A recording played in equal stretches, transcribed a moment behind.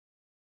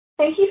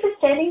Thank you for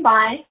standing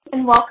by,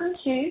 and welcome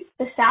to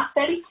the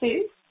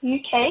South32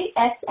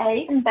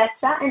 UKSA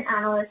Investor and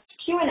Analyst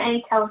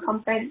Q&A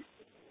teleconference.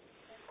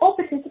 All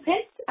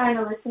participants are in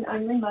a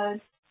listen-only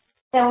mode.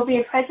 There will be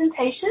a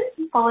presentation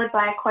followed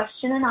by a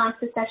question and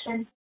answer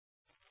session.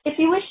 If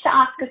you wish to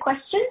ask a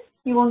question,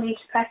 you will need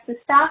to press the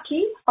star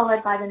key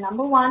followed by the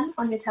number 1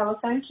 on your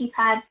telephone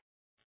keypad.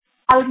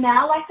 I would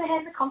now like to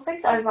hand the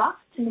conference over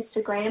to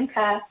Mr. Graham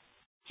Kerr,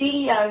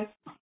 CEO.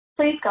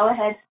 Please go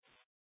ahead.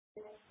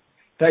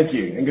 Thank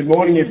you, and good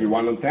morning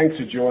everyone, and thanks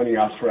for joining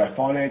us for our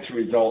financial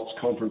results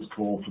conference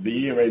call for the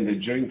year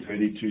ended June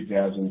 30,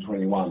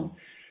 2021.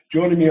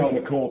 Joining me on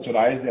the call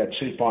today is our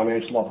Chief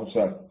Financial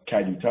Officer,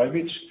 Katie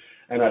Tovich,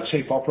 and our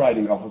Chief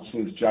Operating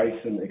Officers,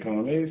 Jason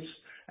Economidis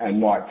and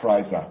Mike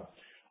Fraser.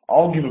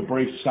 I'll give a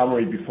brief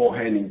summary before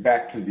handing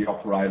back to the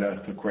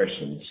operator for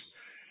questions.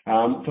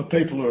 For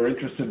people who are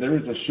interested, there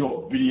is a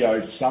short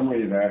video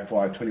summary of our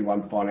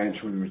FY21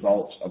 financial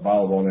results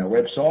available on our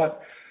website.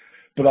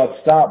 But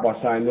I'd start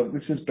by saying, look,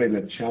 this has been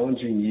a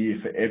challenging year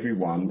for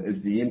everyone as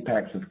the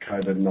impacts of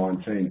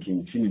COVID-19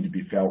 continue to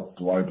be felt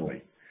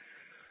globally.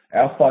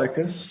 Our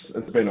focus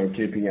has been on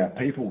keeping our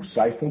people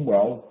safe and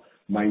well,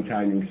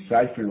 maintaining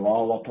safe and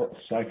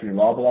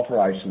reliable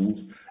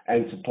operations,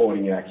 and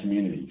supporting our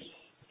communities.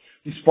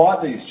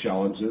 Despite these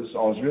challenges,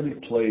 I was really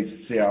pleased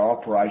to see our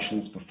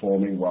operations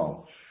performing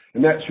well.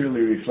 And that's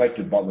really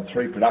reflected by the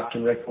 3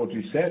 production records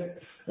we set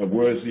of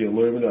Worsley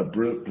Alumina,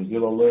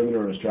 Brazil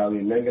Alumina, and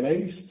Australian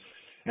Manganese.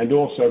 And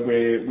also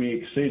where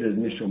we exceeded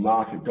initial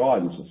market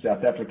guidance of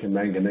South African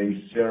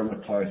Manganese, Cerro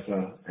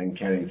Matoso and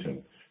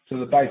Cannington. So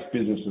the base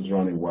business is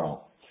running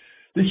well.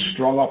 This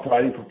strong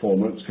operating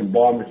performance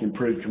combined with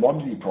improved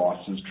commodity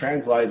prices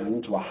translated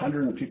into a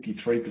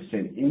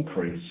 153%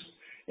 increase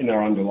in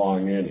our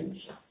underlying earnings.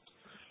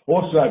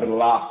 Also over the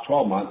last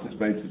 12 months there's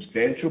been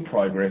substantial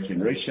progress in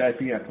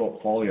reshaping our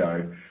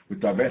portfolio with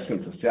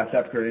divestment of South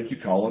Africa Energy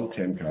Coal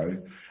and TEMCO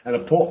and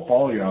a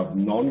portfolio of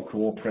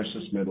non-core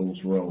precious metals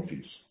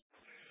royalties.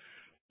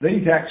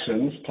 These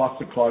actions, plus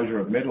the closure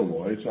of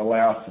Metalloys,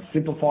 allow us to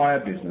simplify our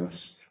business,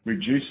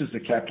 reduces the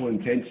capital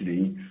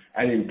intensity,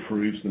 and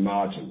improves the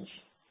margins.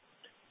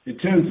 In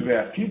terms of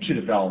our future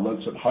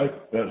developments at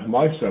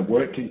Hermosa,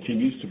 work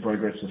continues to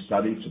progress the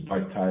studies of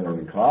both Taylor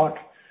and Clark.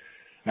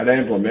 At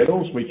Ambler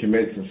Metals, we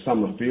commenced the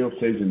summer field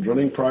season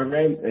drilling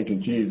program and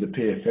continued the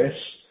PFS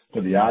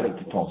for the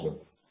Arctic deposit.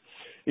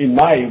 In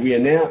May, we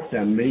announced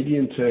our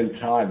medium-term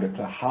target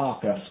to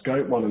halve our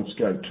Scope 1 and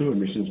Scope 2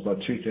 emissions by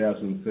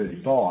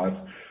 2035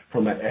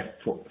 from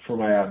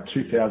our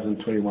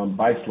 2021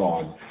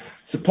 baseline,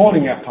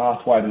 supporting our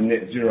pathway to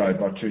net zero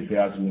by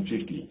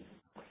 2050.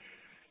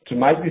 To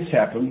make this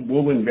happen,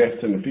 we'll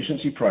invest in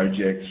efficiency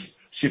projects,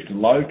 shift to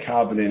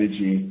low-carbon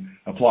energy,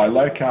 apply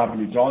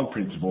low-carbon design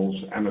principles,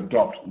 and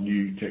adopt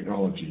new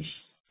technologies.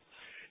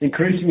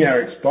 Increasing our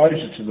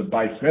exposure to the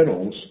base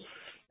metals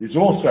is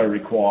also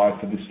required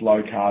for this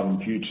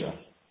low-carbon future.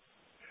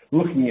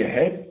 Looking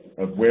ahead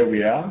of where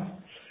we are,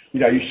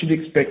 you should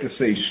expect to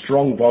see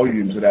strong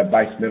volumes at our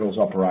base metals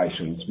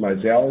operations.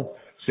 Mozal,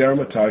 Cerro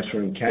Matoso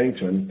and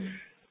Cannington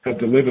have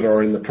delivered or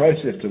are in the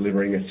process of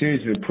delivering a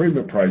series of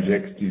improvement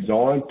projects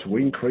designed to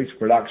increase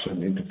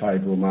production into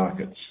favourable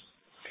markets.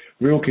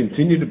 We will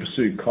continue to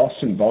pursue cost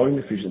and volume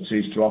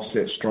efficiencies to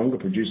offset stronger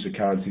producer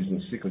currencies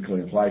and cyclical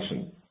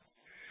inflation.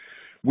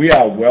 We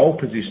are well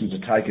positioned to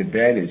take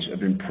advantage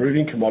of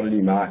improving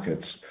commodity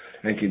markets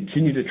and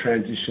continue to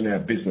transition our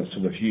business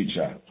to the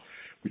future,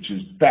 which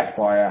is backed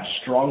by our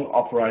strong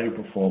operating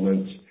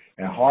performance,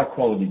 our high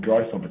quality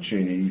growth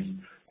opportunities,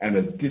 and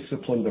a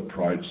disciplined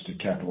approach to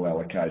capital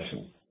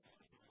allocation.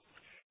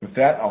 With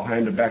that, I'll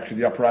hand it back to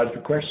the operator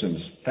for questions.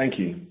 Thank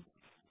you.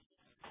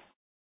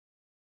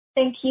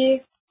 Thank you.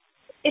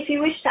 If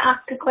you wish to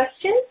ask a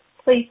question,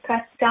 please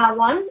press star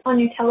 1 on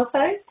your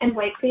telephone and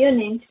wait for your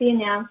name to be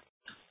announced.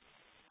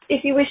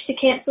 If you wish to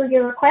cancel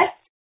your request,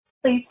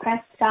 please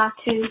press star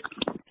 2.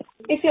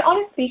 If you're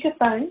on a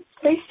speakerphone,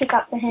 please pick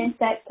up the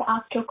handset to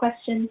ask your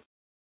question.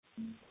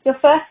 Your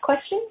first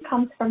question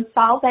comes from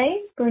Salve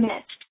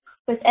Brunet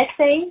with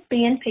Exane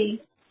BNP.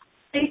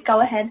 Please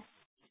go ahead.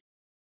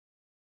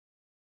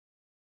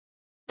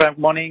 Good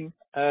morning.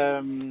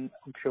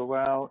 Hope you're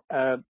well.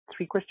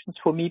 3 questions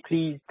for me,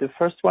 please. The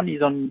first one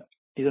is on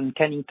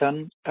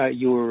Cannington.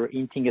 You're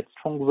hinting at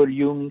strong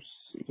volumes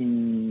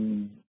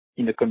in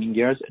the coming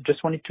years. I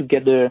just wanted to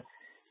get a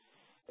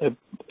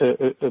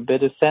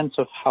better sense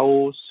of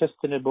how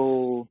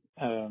sustainable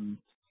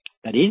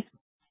that is.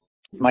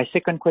 My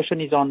second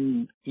question is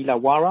on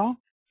Illawarra,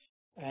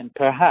 and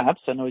perhaps,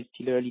 I know it's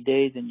still early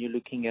days and you're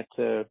looking at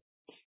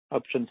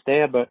options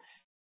there, but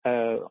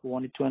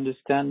wanted to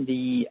understand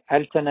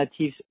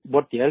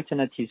what the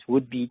alternatives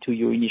would be to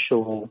your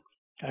initial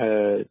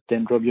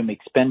dendrobium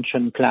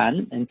expansion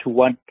plan, and to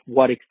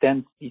what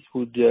extent this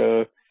would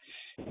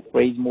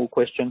raise more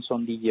questions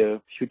on the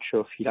future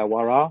of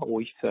Illawarra,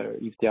 or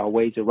if there are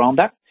ways around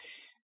that.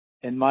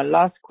 And my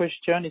last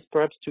question is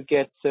perhaps to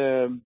get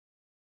a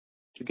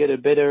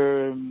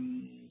better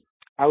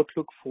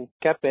outlook for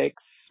CapEx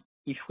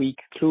if we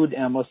exclude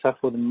Hermosa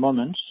for the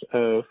moment,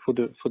 for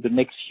the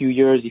next few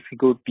years, if we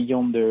go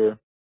beyond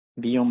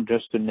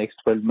just the next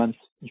 12 months,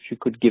 if you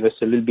could give us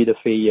a little bit of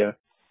a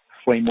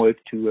framework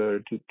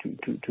to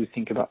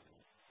think about.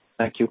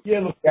 Thank you. Yeah,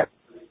 look,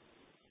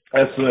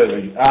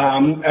 absolutely.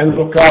 And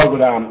look, I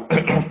would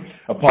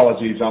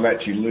apologies, I'm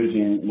actually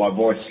losing my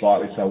voice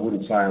slightly, so I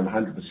wouldn't say I'm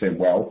 100%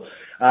 well.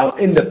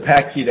 In the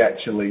pack, you'd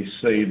actually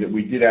see that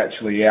we did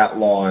actually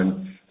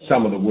outline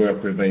some of the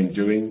work we've been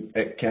doing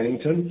at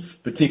Cannington.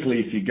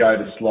 Particularly if you go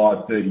to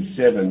slide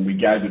 37, we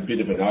gave a bit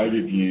of an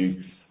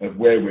overview of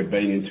where we've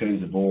been in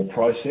terms of ore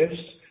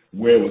processed,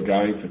 where we're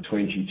going for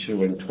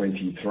 22 and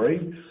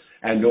 23,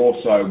 and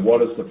also what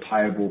does the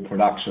payable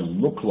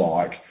production look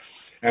like.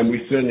 And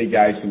we certainly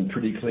gave some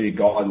pretty clear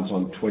guidance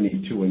on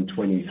 22 and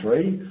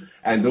 23,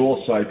 and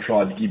also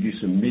tried to give you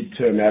some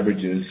midterm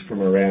averages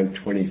from around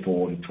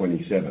 24 to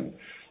 27.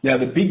 Now,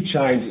 the big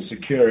change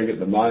that's occurring at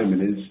the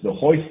moment is the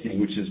hoisting,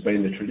 which has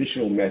been the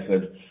traditional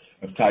method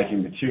of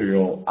taking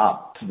material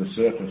up to the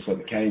surface of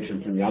the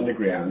Cannington from the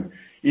underground,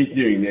 is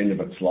nearing the end of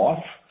its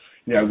life.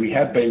 You know, we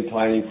have been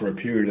planning for a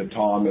period of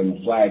time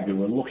and flagged that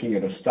we're looking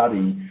at a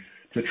study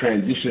to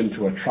transition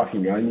to a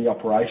trucking-only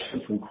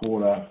operation from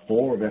quarter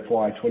 4 of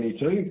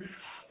FY22.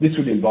 This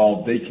would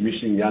involve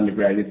decommissioning the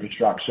underground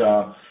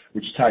infrastructure,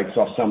 which takes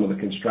off some of the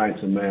constraints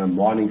on our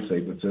mining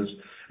sequences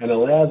and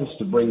allows us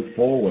to bring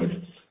forward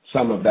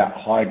some of that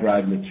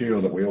high-grade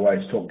material that we always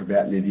talked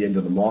about near the end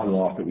of the mine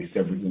life that we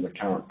said was in the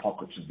current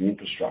pockets of the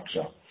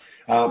infrastructure.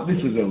 This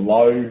is a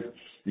low,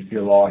 if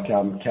you like,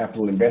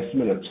 capital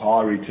investment. It's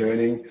high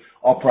returning.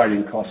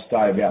 Operating costs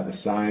stay about the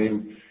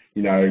same.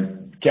 You know,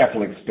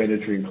 capital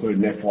expenditure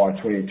including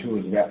FY22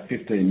 is about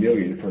 15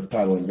 million for a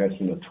total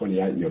investment of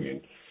 28 million.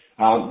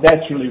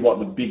 That's really what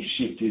the big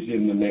shift is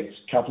in the next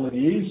couple of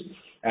years,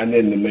 and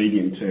then the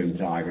medium-term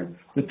target.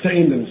 The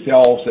team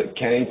themselves at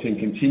Cannington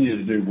continue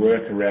to do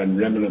work around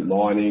remnant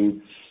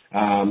mining,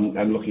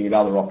 and looking at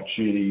other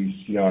opportunities,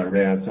 you know,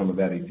 around some of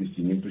that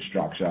existing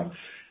infrastructure.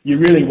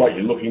 What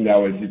you're looking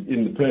though is,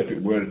 in the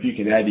perfect world, if you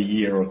can add a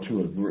year or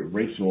two of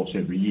resource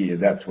every year,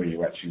 that's where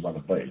you actually want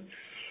to be.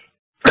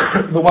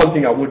 The one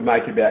thing I would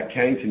make about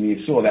Cannington,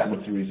 you saw that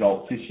with the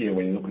results this year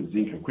when you look at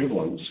zinc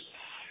equivalents,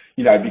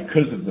 you know,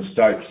 because of the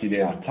stopes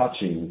you're now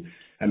touching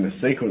and the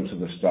sequence of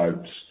the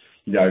stopes,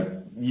 you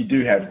know, you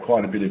do have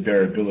quite a bit of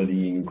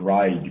variability in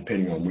grade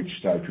depending on which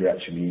stope you're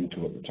actually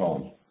into at the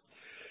time.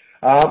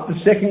 The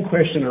second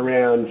question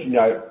around, you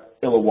know,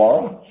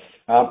 Illawarra,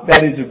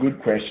 that is a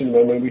good question.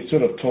 I mean, we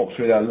sort of talked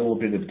through that a little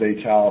bit of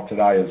detail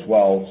today as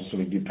well to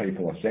sort of give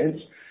people a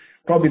sense.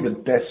 Probably the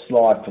best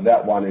slide for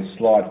that one is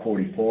slide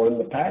 44 in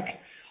the pack.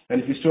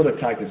 And if you sort of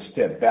take a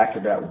step back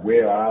about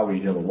where are we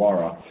at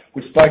Illawarra,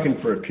 we've spoken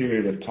for a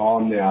period of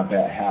time now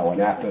about how an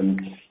Appin,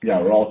 you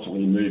know, we're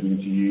ultimately moving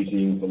to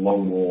using the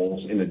long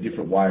walls in a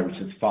different way, which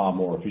is far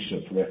more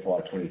efficient from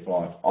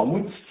FY25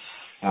 onwards,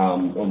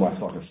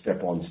 almost like a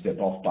step-on,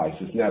 step-off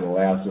basis. And that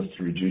allows us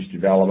to reduce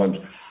development.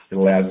 It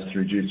allows us to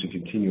reduce the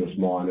continuous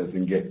miners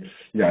and get,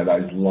 you know,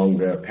 those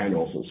longer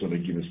panels that sort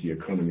of give us the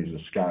economies of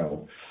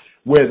scale.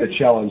 Where the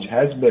challenge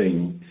has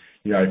been,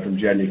 you know, from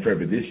January,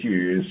 February this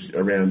year is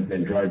around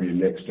Dendrobium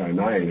Next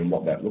Domain and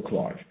what that looked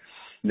like.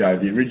 You know,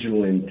 the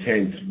original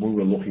intent, we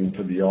were looking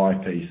for the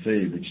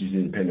IPC, which is the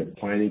Independent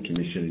Planning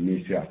Commission in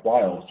New South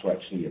Wales, to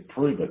actually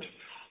approve it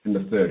in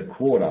the third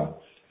quarter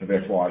of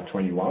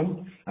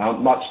FY21.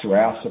 Much to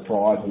our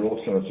surprise and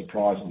also a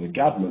surprise of the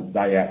government,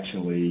 they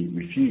actually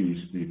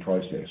refused the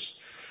process.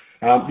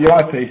 The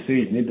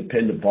IPC is an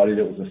independent body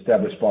that was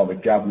established by the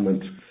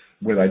government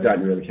where they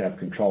don't really have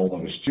control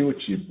of the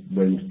stewardship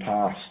when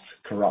past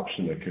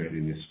corruption occurred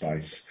in this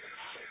space.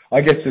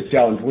 I guess the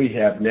challenge we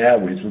have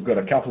now is we've got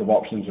a couple of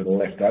options that are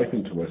left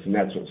open to us, and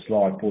that's what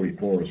slide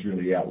 44 is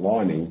really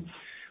outlining.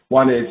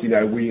 One is, you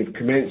know, we have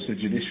commenced a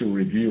judicial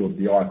review of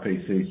the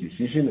IPC's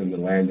decision in the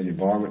Land and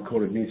Environment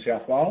Court of New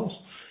South Wales.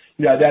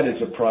 You know, that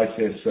is a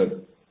process that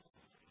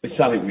is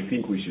something we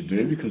think we should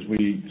do because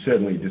we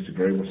certainly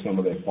disagree with some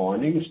of their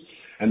findings,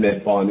 and their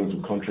findings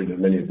are contrary to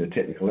many of the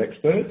technical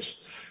experts.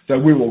 So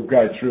we will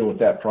go through with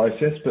that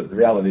process, but the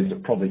reality is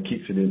it probably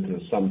kicks it into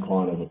some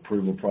kind of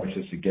approval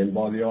process again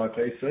by the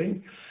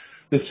IPC.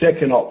 The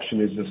second option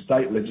is the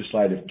State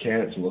Legislative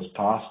Council has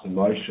passed a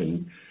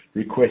motion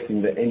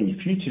requesting that any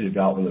future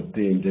development of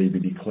DND be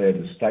declared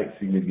as state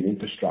significant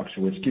infrastructure,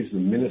 which gives the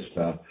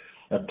Minister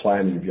of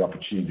Planning the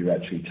opportunity to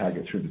actually take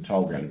it through the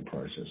toll gating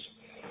process.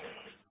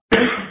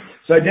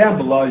 So down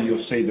below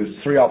you'll see there's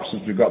three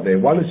options we've got there.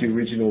 One is the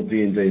original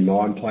DND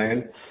mine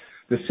plan.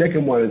 The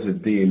second one is a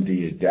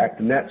DND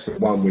adapt, and that's the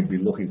one we'd be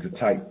looking to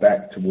take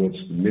back towards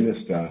the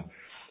Minister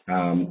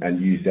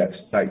and use that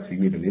state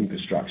significant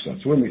infrastructure.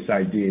 So when we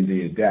say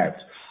DND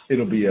adapt,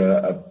 it'll be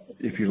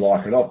if you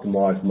like, an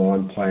optimised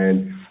mine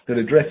plan that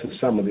addresses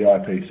some of the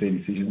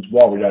IPC decisions.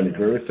 While we don't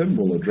agree with them,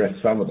 we'll address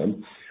some of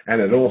them,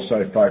 and it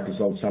also focuses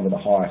on some of the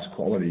highest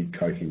quality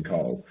coking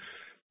coal.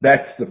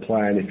 That's the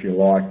plan, if you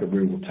like, that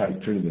we will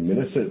take through to the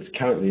Minister. It's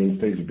currently in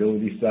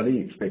feasibility study.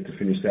 Expect to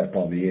finish that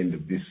by the end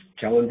of this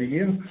calendar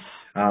year.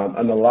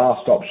 And the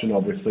last option,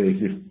 obviously,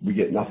 is if we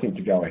get nothing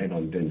to go ahead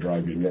on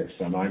Dendrobium next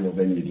domain, well,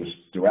 then you just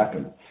do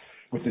Appin.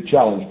 With the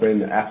challenge being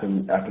that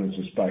Appin, as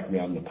we've spoken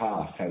about in the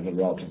past, has a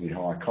relatively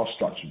high cost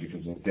structure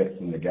because of the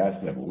depth and the gas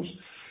levels,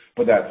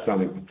 but that's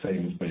something the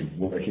team has been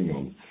working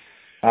on.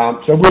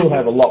 So we'll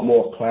have a lot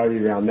more clarity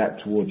around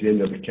that towards the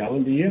end of the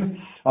calendar year.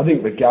 I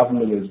think the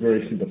government is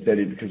very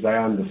sympathetic because they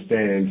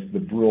understand the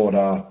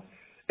broader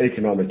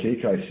economic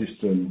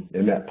ecosystem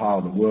in that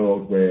part of the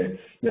world where,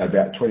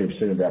 about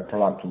 20% of our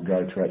product will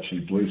go to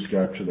actually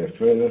BlueScope to their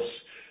furnace.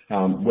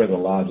 We're the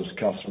largest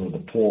customer of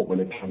the port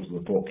when it comes to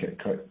the Port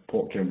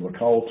Kembla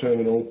Coal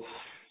Terminal.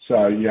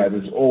 So,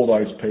 there's all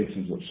those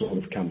pieces that sort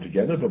of come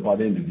together, but by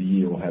the end of the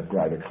year, we'll have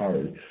greater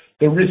clarity.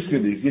 The risk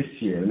that exists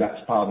here, and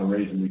that's part of the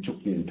reason we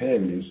took the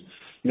impairment, is,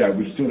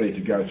 we still need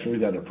to go through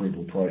that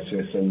approval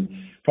process, and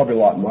probably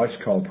like most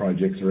coal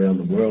projects around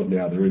the world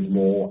now, there is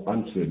more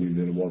uncertainty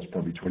than there was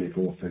probably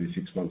 24,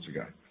 36 months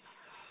ago.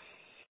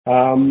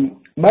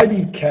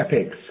 Maybe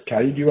CapEx.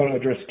 Katie, do you want to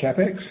address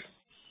CapEx?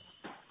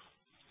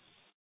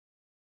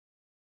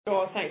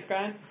 Sure, thanks,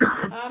 Graham.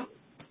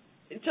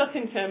 Just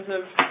in terms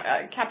of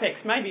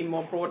CapEx, maybe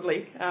more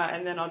broadly,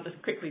 and then I'll just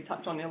quickly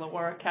touch on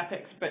Illawarra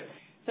CapEx, but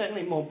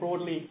certainly more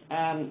broadly,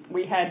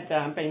 we had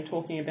been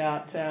talking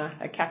about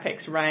a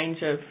CapEx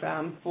range of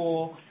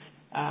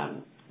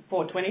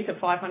 420 to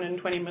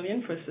 520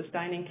 million for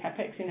sustaining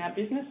CapEx in our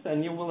business,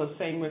 and you will have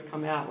seen we've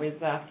come out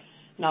with a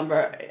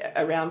number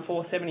around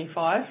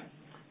 475.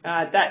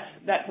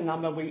 That's a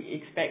number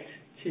we expect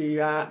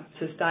to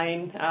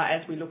sustain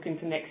as we look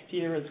into next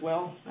year as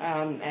well,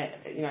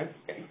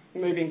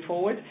 moving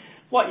forward.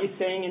 What you're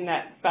seeing in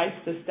that base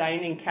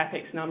sustaining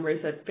CapEx number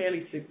is a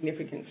fairly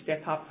significant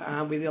step up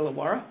with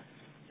Illawarra.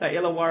 So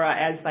Illawarra,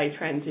 as they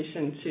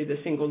transition to the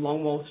single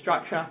longwall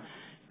structure,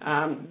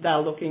 they're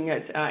looking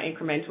at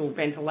incremental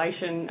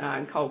ventilation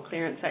and coal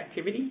clearance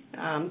activity.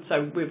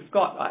 So we've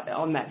got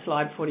on that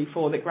slide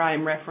 44 that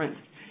Graham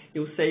referenced,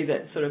 you'll see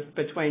that sort of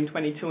between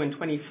 22 and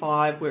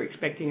 25, we're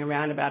expecting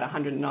around about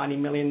 $190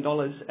 million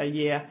a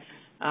year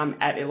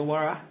at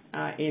Illawarra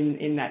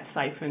in that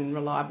safe and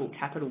reliable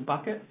capital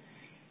bucket.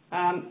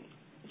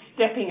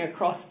 Stepping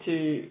across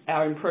to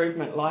our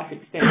improvement life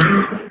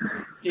extension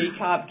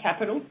decarb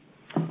capital,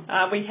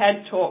 we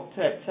had talked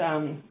at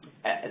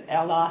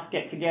our last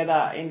get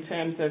together in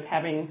terms of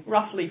having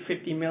roughly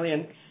 50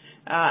 million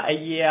a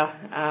year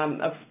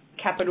of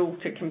capital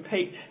to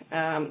compete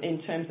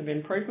in terms of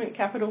improvement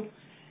capital.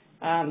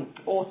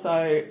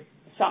 Also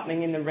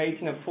something in the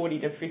region of $40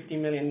 to $50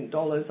 million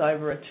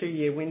over a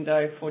 2-year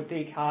window for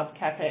decarb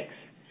CapEx.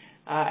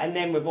 And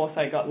then we've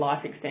also got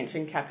life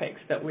extension CapEx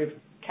that we've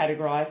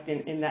categorised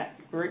in that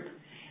group.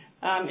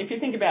 If you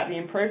think about the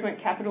improvement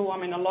capital,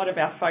 a lot of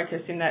our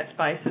focus in that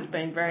space has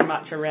been very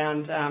much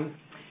around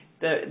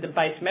the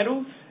base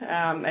metals,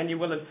 and you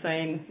will have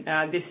seen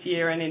this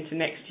year and into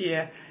next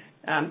year,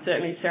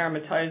 certainly Cerro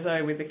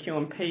Matoso with the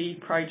QMP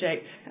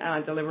project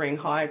delivering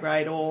higher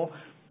grade ore.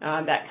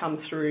 That comes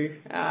through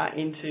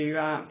into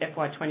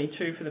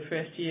FY22 for the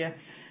first year.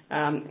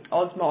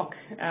 Osmoc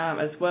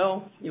as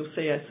well, you'll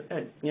see a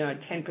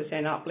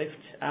 10%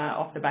 uplift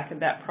off the back of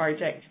that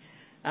project,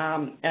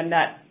 and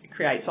that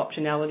creates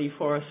optionality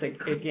for us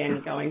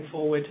again going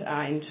forward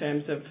in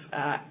terms of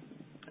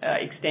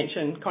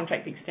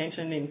contract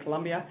extension in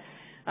Colombia.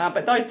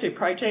 But those two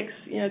projects,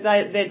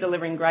 they're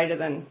delivering greater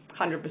than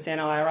 100%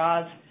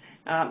 IRRs,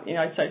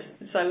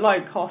 so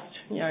low cost,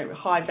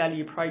 high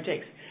value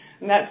projects.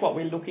 And that's what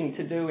we're looking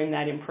to do in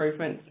that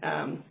improvement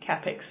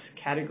CapEx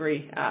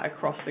category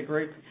across the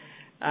group.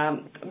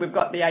 We've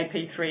got the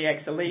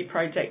AP3 XLE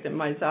project at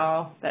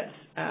Mozal that's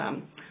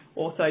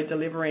also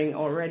delivering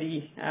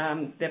already.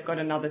 They've got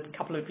another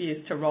couple of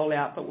years to roll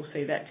out, but we'll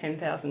see that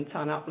 10,000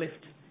 tonne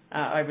uplift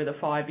over the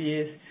 5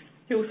 years.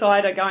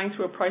 Hillside are going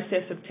through a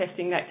process of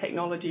testing that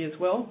technology as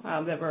well.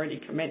 They've already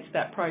commenced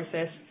that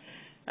process,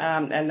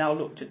 and they'll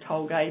look to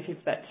tollgate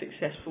if that's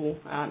successful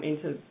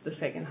into the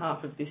second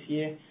half of this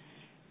year.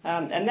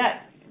 And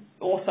that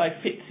also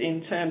fits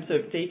in terms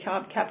of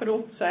decarb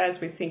capital. So as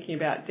we're thinking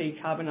about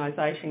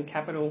decarbonisation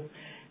capital,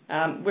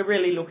 we're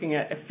really looking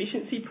at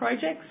efficiency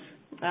projects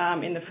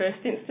in the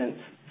first instance.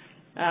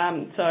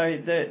 So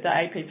the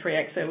AP3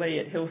 XLE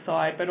at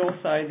Hillside, but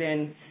also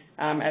then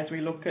as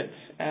we look at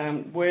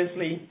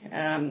Worsley,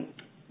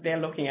 they're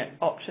looking at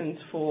options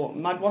for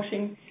mud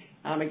washing.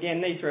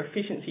 Again, these are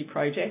efficiency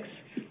projects.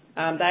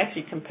 They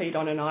actually compete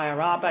on an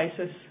IRR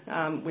basis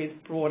with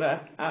broader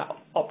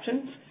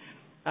options,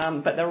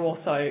 but they're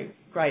also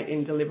great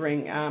in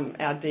delivering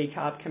our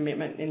decarb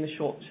commitment in the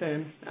short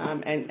term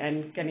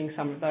and getting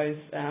some of those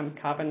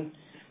carbon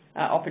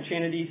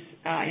opportunities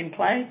in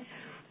play.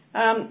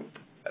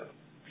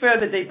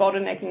 Further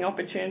debottlenecking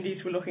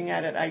opportunities we're looking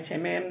at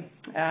HMM,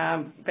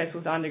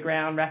 vessels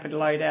underground, rapid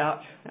load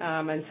out,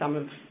 and some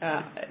of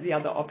the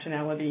other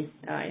optionality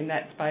in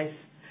that space,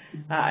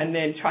 and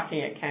then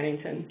trucking at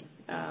Cannington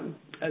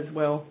as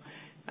well.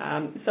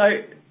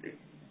 So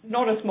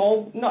not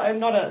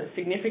a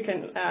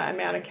significant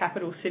amount of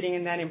capital sitting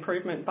in that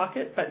improvement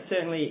bucket, but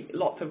certainly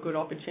lots of good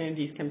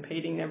opportunities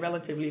competing. They're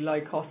relatively low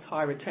cost,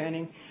 high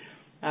returning.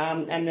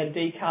 And the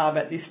decarb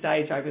at this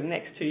stage over the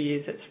next 2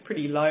 years, it's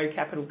pretty low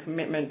capital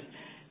commitment.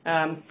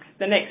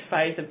 The next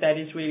phase of that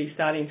is really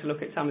starting to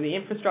look at some of the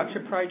infrastructure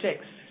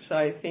projects.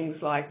 So things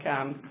like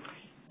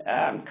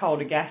coal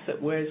to gas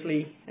at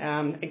Worsley,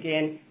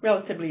 again,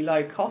 relatively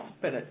low cost,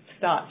 but it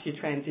starts your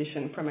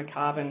transition from a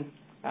carbon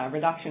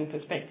reduction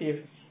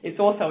perspective. It's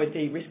also a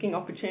de-risking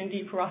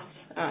opportunity for us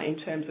in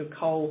terms of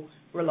coal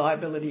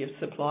reliability of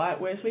supply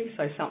at Worsley,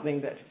 so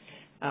something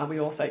that we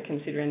also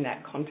consider in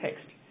that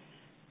context.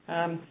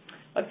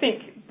 I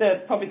think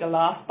probably the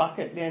last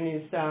bucket then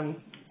is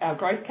our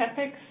growth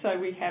capex. So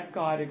we have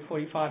guided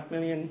 45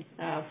 million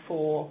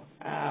for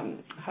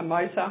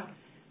Hermosa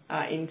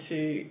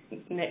into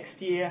next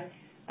year,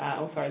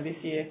 this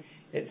year.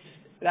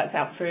 That's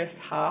our first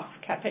half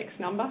capex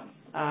number.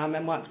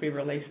 And once we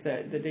release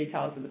the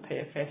details of the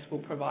PFS,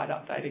 we'll provide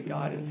updated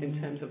guidance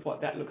in terms of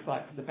what that looks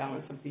like for the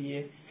balance of the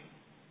year.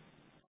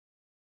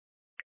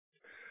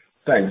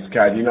 Thanks,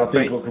 Katie. And I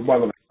think, look,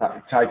 one of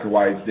the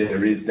takeaways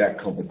there is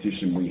that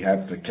competition we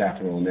have for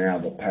capital now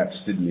that perhaps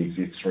didn't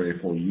exist 3 or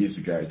 4 years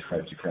ago to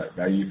hope to create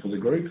value for the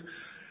group.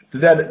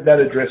 Does that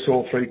address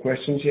all 3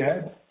 questions you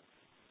had?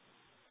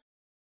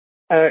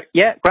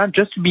 Yeah, Graham,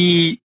 just to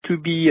be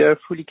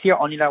fully clear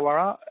on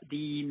Illawarra,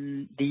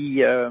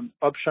 the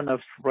option of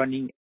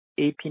running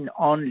APIN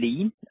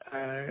only,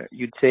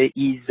 you'd say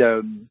is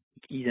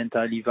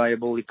entirely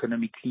viable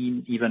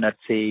economically, even at,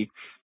 say,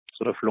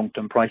 sort of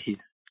long-term prices?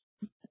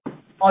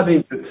 I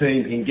think the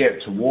team can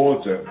get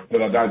towards it,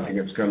 but I don't think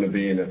it's going to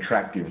be an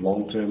attractive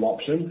long-term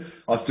option.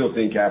 I still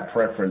think our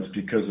preference,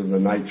 because of the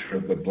nature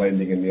of the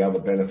blending and the other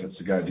benefits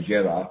that go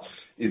together,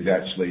 is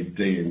actually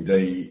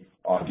D&D,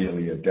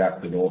 ideally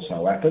adapt and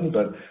also happen.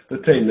 But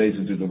the team needs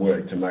to do the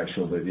work to make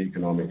sure that the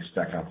economics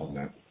stack up on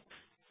that.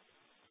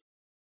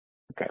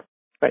 Okay,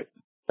 great.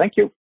 Thank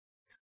you.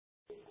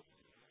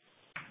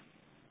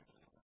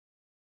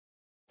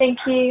 Thank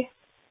you.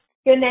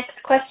 Your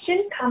next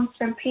question comes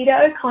from Peter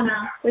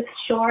O'Connor with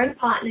Shaw and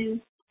Partners.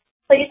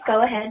 Please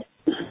go ahead.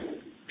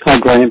 Hi,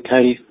 Graham,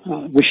 Katie.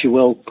 Wish you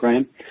well,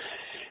 Graham.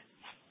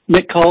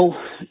 Met coal.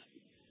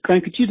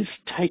 Graham, could you just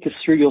take us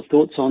through your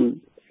thoughts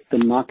on the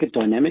market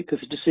dynamic?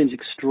 Because it just seems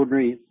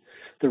extraordinary,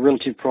 the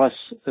relative price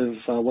of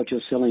what you're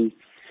selling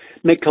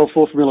met coal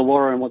for from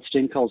Illawarra and what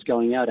steam coal's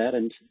going out at,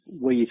 and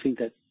where you think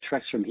that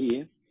tracks from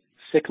here.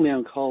 Secondly,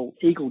 on coal,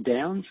 Eagle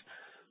Downs,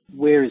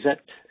 where is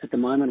that at the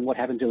moment? What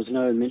happened? There was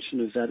no mention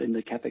of that in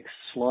the CapEx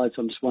slides.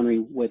 I'm just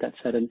wondering where that's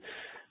at. And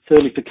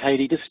thirdly, for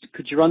Katie, just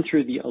could you run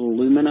through the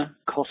alumina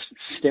cost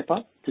step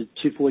up to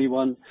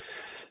 241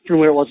 from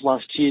where it was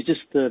last year?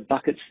 Just the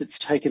buckets that's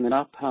taken it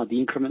up, the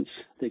increments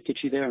that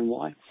get you there, and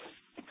why?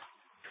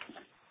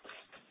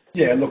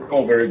 Yeah, look,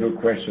 all very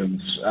good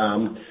questions.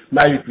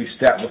 Maybe if we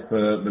start with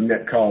the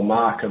met coal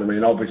market, I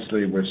mean,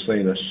 obviously we've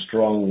seen a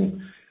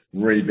strong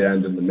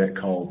rebound in the met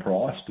coal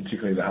price,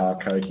 particularly the hard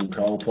coking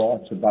coal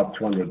price, above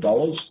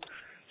 $200.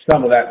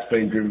 Some of that's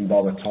been driven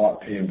by the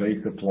tight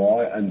PMV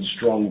supply and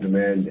strong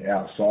demand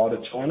outside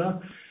of China.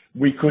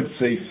 We could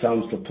see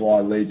some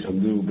supply lead to a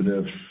little bit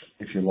of,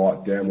 if you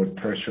like, downward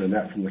pressure in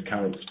that from the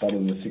current spot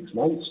in the 6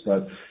 months,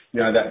 but, you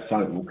know, that's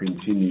something we'll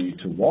continue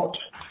to watch.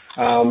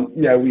 You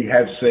know, we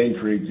have seen,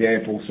 for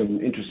example, some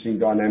interesting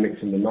dynamics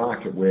in the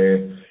market where,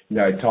 you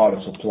know,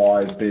 tighter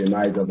supply is being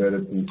made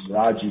diverted from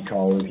Raji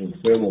coal into the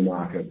thermal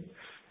market.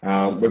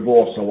 We've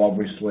also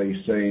obviously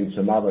seen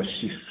some other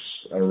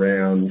shifts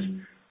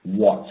around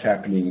what's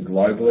happening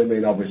globally. I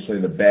mean, obviously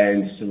the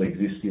ban still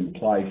exists in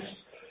place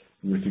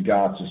with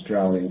regards to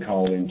Australian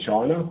coal in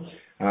China,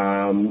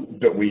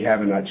 but we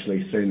haven't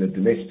actually seen the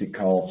domestic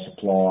coal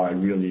supply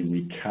really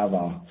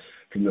recover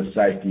from the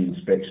safety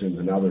inspections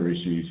and other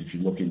issues. If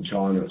you look in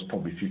China, it's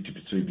probably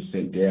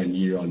 52% down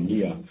year on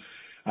year.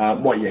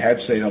 What you have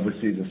seen,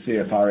 obviously, is the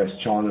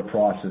CFRS China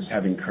prices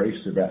have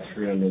increased to about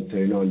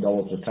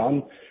 $339 a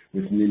tonne,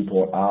 with an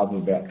import arb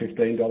of about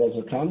 $15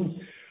 a tonne.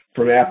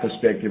 From our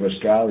perspective,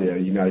 Australia,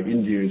 you know,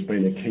 India has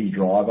been a key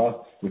driver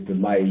with the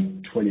May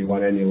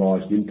 21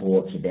 annualised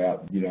imports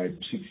about, you know,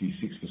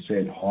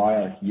 66%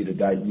 higher year to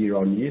date, year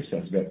on year, so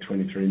that's about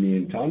 23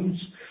 million tonnes.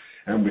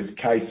 And with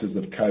cases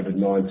of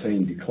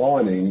COVID-19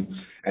 declining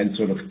and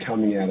sort of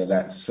coming out of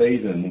that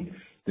season,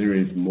 there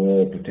is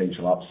more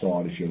potential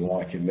upside, if you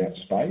like, in that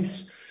space.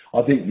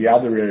 I think the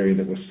other area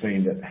that we've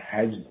seen that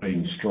has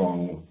been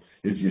strong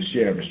is your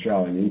share of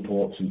Australian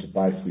imports into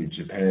basically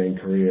Japan,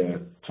 Korea,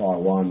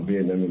 Taiwan,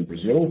 Vietnam and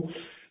Brazil.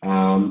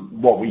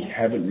 What we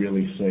haven't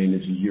really seen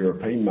is the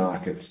European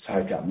markets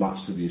take up much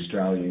of the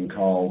Australian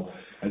coal,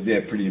 as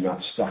they're pretty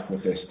much stuck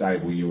with their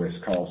stable US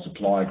coal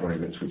supply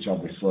agreements, which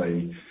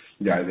obviously,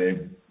 you know,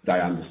 they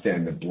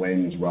understand the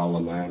blends well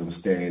and they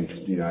understand,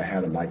 you know, how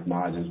to make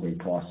margins when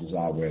prices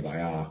are where they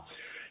are.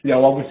 You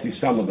know, obviously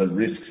some of the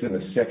risks in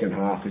the second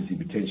half is you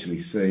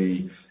potentially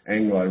see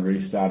Anglo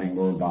restarting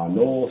Moranbah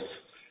North.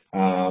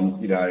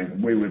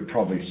 We would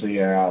probably see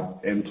our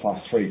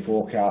N+3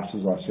 forecast,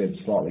 as I said,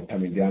 slightly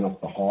coming down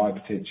off the high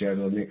potential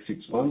over the next 6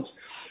 months.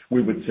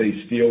 We would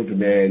see steel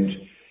demand,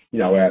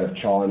 out of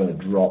China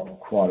drop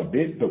quite a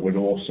bit, but we'd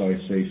also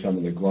see some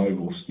of the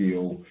global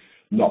steel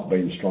not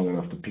being strong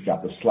enough to pick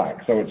up the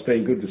slack. So it's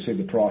been good to see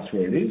the price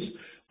where it is,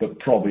 but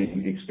probably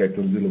expect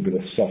a little bit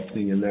of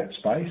softening in that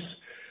space.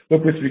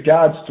 Look, with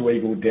regards to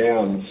Eagle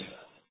Downs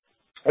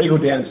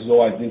is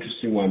always an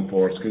interesting one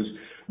for us because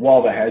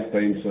while there has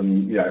been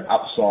some,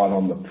 upside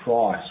on the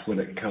price when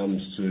it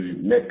comes to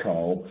met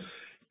coal,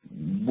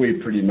 we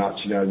pretty much,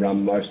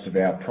 run most of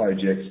our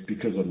projects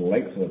because of the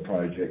length of the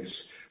projects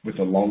with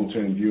a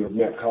long-term view of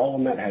met coal,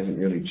 and that hasn't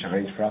really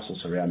changed for us.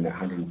 It's around that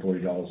 $140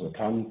 a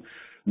tonne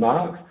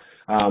mark.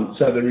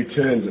 So the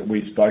returns that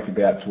we spoke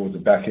about towards the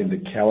back end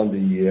of calendar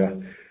year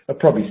are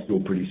probably still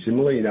pretty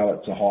similar.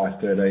 It's a high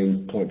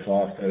 13.5,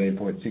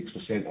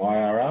 13.6%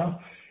 IRR.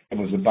 If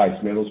it was a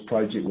base metals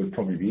project, we'd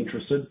probably be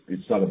interested.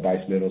 It's not a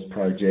base metals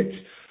project.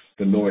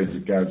 The noise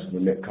that goes to the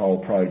met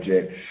coal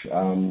project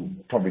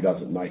probably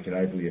doesn't make it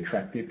overly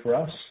attractive for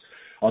us.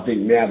 I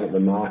think now that the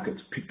market's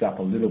picked up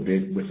a little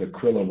bit with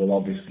Aquila, we'll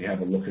obviously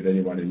have a look at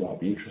anyone who might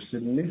be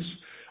interested in this.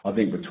 I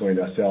think between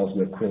ourselves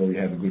and Aquila, we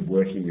have a good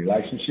working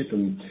relationship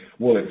and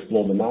we'll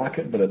explore the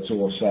market, but it's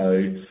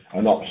also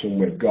an option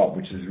we've got,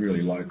 which is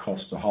really low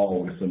cost to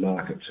hold if the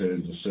market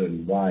turns a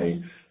certain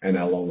way and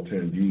our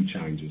long-term view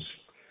changes.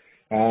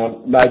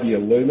 Maybe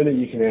alumina,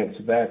 you can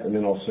answer that, and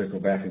then I'll circle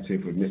back and see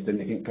if we've missed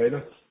anything,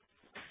 Peter.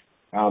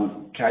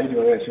 Katie, do you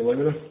want to answer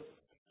alumina?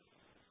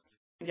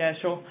 Yeah,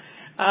 sure.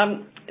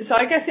 So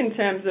I guess in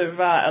terms of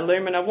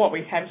alumina, what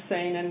we have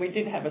seen, and we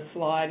did have a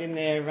slide in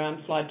there,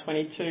 slide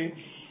 22,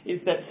 is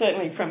that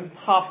certainly from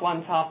half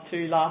 1 to half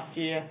 2 last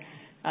year,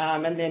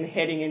 and then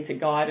heading into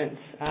guidance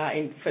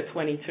for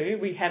 22,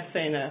 we have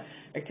seen a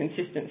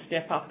consistent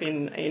step up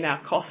in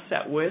our costs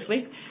at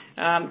Worsley.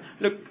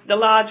 Look, the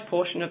large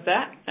portion of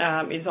that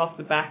is off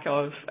the back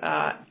of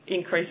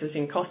increases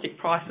in caustic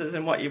prices,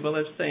 and what you will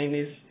have seen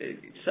is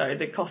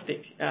the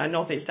caustic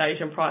Northeast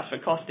Asian price for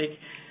caustic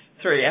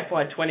through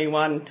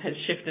FY21 has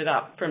shifted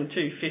up from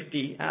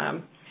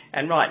 $250,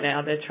 and right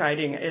now it's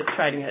trading at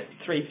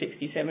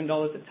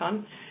 $367 a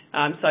tonne.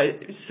 So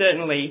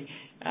certainly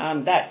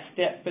that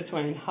step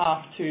between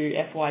half to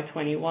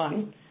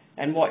FY21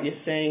 and what you're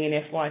seeing in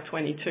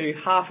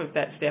FY22, half of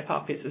that step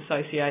up is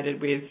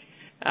associated with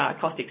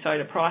caustic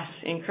soda price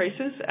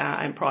increases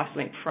and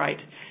price-linked freight.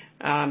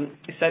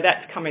 So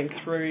that's coming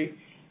through.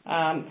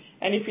 And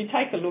if you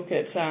take a look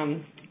at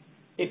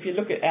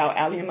our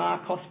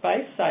Alumar cost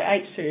base, so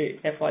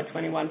H2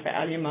 FY21 for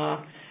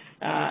Alumar,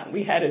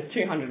 we had a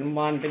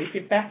 201, but if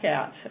you back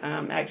out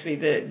actually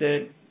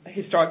the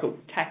historical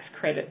tax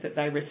credit that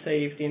they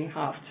received in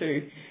half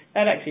 2,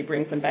 that actually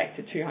brings them back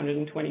to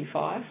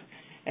 225.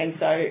 And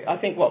so I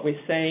think what we're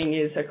seeing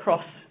is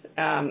across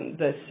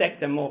the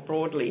sector more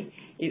broadly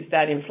is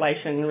that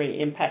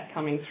inflationary impact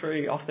coming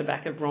through off the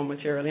back of raw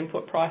material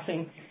input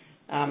pricing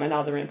and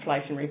other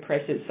inflationary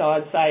pressures. So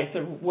I'd say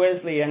sort of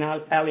Worsley and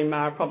Alumar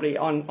are probably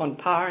on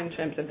par in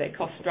terms of their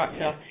cost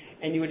structure,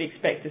 and you would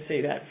expect to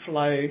see that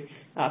flow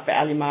for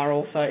Alumar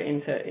also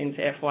into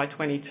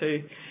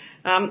FY22.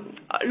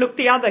 Look,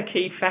 the other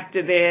key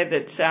factor there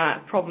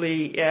that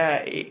probably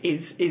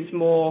is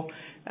more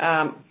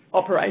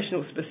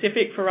operational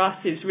specific for us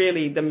is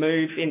really the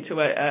move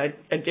into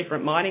a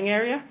different mining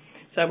area.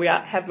 So we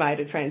have made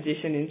a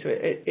transition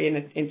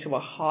into a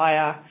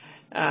higher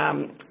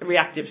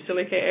reactive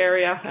silica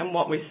area, and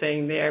what we're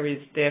seeing there is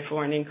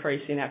therefore an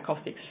increase in our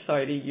caustic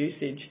soda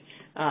usage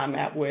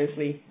at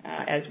Worsley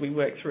as we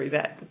work through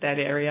that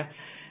area.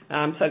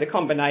 So the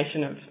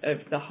combination of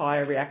the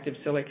higher reactive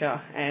silica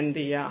and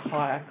the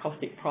higher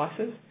caustic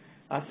prices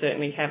are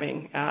certainly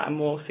having a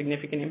more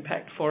significant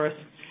impact for us.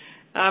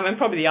 And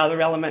probably the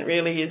other element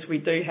really is we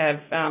do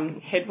have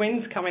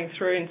headwinds coming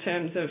through in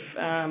terms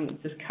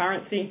of just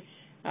currency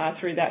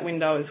through that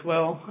window as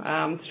well,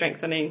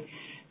 strengthening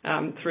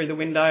through the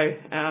window.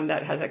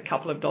 That has a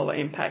couple of dollar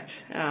impact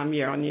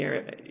year on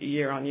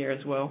year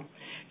as well.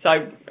 So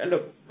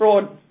look,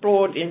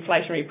 broad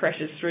inflationary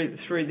pressures through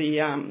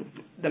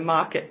the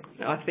market,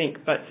 I think,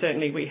 but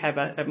certainly we have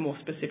a more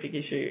specific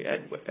issue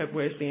at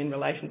Worsley in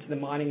relation to the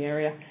mining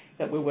area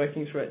that we're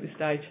working through at this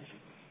stage.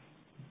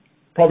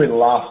 Probably the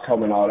last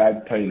comment I'd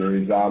add, Peter,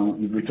 is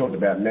we talked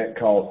about met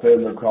coal,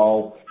 thermal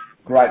coal.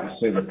 Great to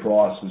see the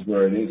prices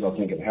where it is. I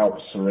think it helps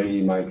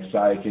Seriti make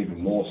SAEC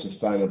even more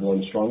sustainable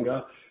and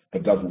stronger,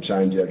 but doesn't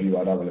change our view.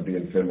 I don't want to be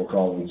in thermal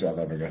coal in South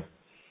Africa.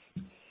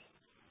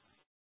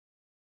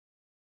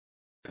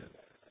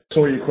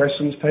 So your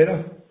questions,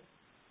 Peter?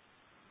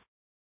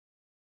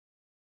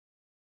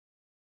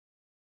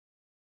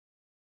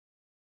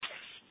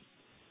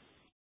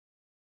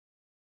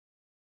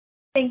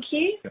 Thank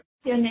you.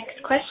 Your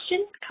next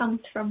question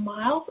comes from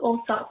Miles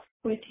Allsop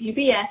with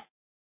UBS.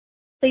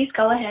 Please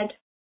go ahead.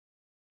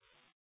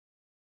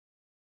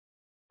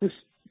 Just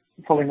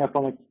following up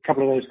on a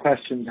couple of those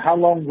questions. How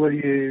long will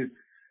you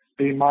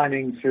be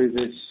mining through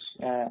this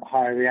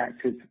high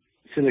reactive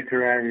silica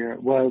area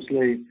at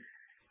Worsley?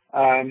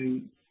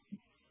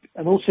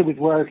 also with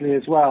Worsley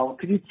as well,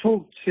 could you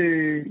talk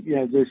to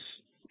this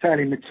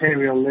fairly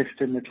material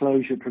lift in the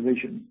closure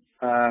provision?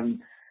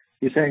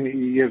 You're saying that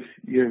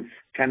you've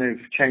kind of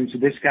changed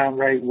the discount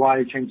rate. Why are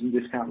you changing the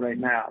discount rate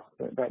now?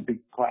 That'd be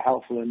quite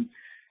helpful.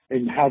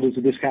 And how does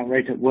the discount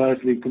rate at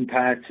Worsley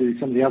compare to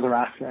some of the other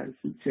assets?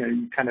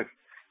 You're kind of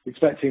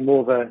expecting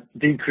more of a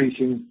decrease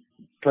in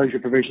closure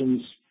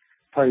provisions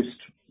post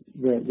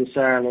the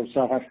sale of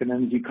South African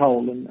Energy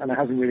Coal, and it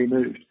hasn't really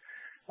moved.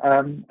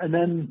 And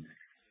then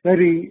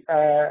maybe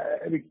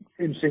it'd be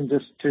interesting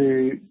just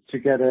to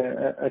get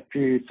a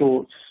few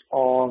thoughts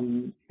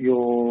on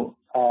your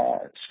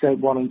Scope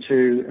 1 and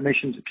 2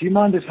 emissions. Can you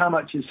remind us how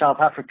much is South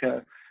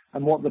Africa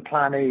and what the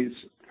plan is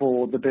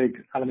for the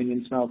big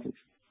aluminium smelters?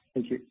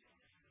 Thank you.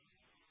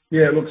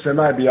 Yeah, look, so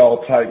maybe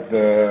I'll take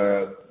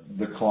the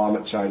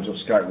climate change or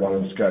Scope 1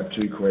 and Scope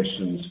 2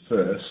 questions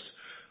first,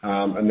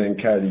 and then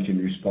Katie can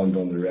respond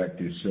on the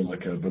reactive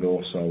silica, but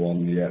also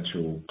on the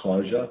actual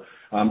closure.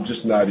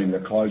 Just noting the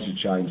closure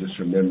changes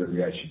from memory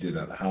we actually did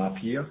at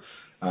half year,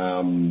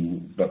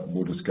 but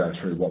we'll just go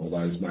through what were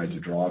those major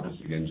drivers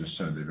again, just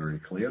so they're very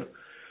clear.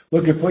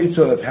 Look, if we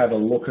sort of have a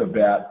look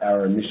about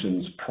our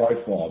emissions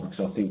profile,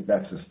 because I think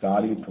that's a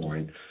starting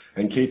point,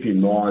 and keep in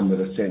mind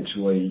that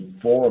essentially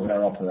 4 of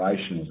our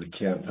operations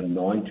account for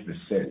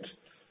 90%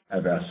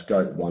 of our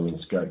Scope 1 and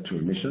Scope 2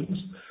 emissions.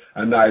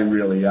 And they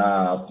really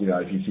are,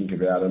 if you think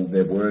about them,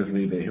 they're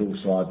Worsley, they're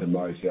Hillside, they're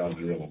Mozal,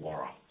 they're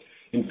Illawarra.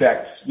 In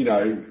fact,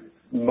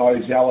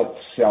 Mozal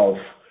itself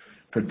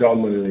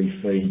predominantly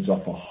feeds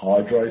off a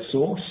hydro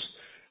source,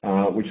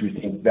 which we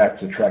think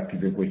that's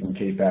attractive if we can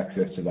keep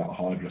access to that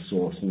hydro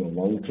source in the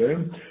long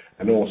term,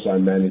 and also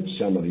manage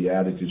some of the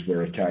outages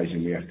where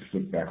occasionally we have to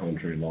flip back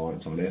onto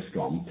reliance on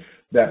Eskom.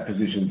 That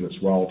positions us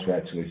well to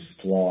actually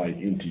supply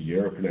into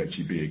Europe and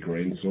actually be a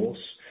green source.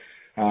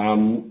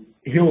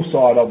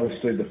 Hillside,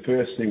 obviously, the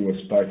first thing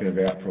we've spoken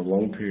about for a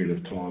long period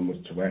of time was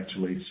to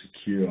actually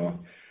secure,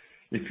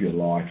 if you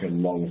like, a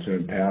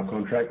long-term power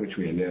contract, which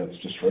we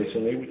announced just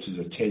recently, which is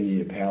a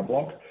 10-year power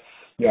block.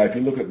 If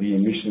you look at the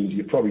emissions,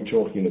 you're probably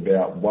talking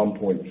about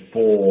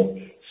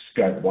 1.4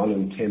 Scope 1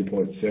 and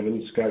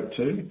 10.7 Scope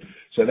 2.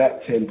 So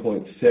that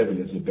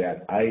 10.7 is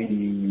about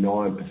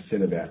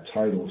 89% of our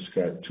total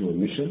Scope 2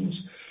 emissions,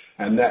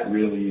 and that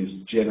really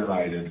is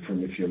generated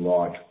from, if you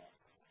like,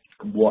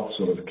 what's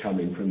sort of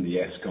coming from the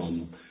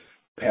Eskom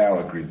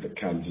power grid that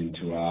comes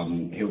into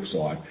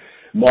Hillside.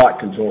 Mike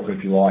can talk,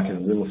 if you like, in a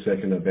little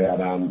second about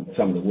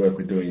some of the work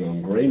we're doing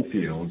on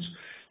greenfields.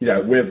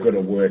 We've got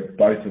to work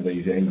both of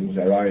these angles,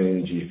 our own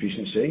energy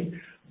efficiency,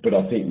 but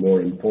I think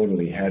more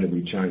importantly, how do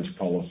we change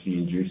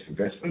policy-induced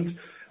investment?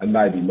 And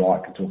maybe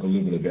Mike can talk a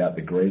little bit about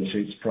the Green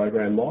Sheets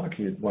program. Mike,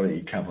 why don't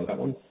you cover that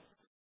one?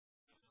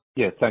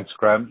 Yeah, thanks,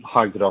 Graham.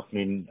 Hi, good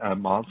afternoon,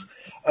 Miles.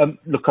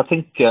 Look, I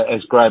think,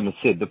 as Graham has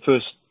said, the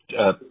first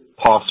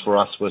pass for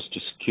us was to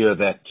secure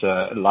that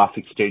life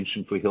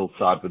extension for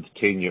Hillside with the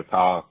 10-year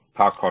power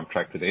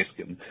contract with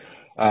Eskom.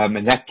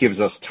 And that gives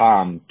us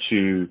time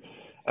to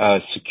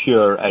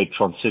secure a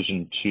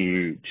transition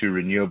to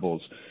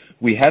renewables.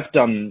 We have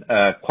done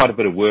quite a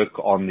bit of work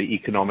on the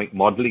economic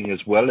modelling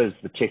as well as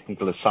the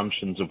technical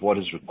assumptions of what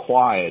is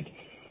required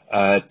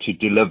to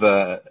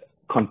deliver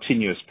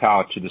continuous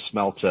power to the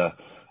smelter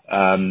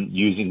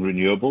using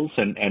renewables.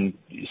 And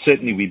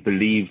certainly we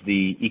believe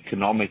the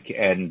economic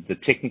and the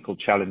technical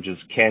challenges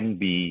can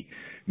be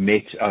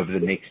met over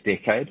the next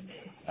decade.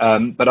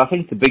 But I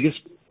think the biggest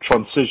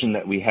transition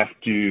that we have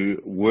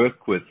to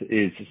work with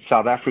is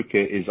South Africa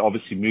is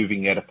obviously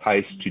moving at a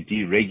pace to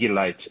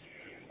deregulate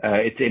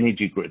its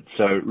energy grid.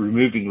 So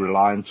removing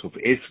reliance of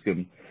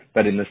Eskom,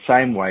 but in the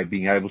same way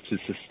being able to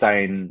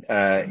sustain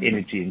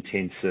energy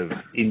intensive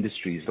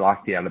industries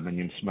like the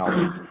aluminium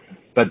smelters.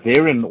 But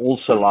therein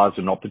also lies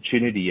an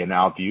opportunity in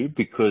our view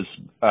because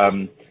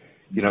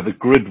the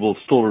grid will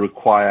still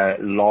require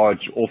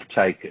large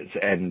off-takers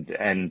and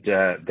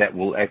that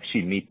will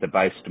actually meet the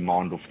base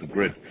demand of the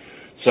grid.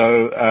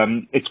 So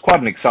it's quite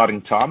an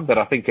exciting time, but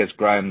I think as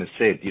Graham has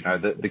said,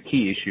 the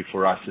key issue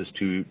for us is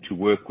to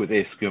work with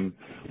Eskom,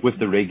 with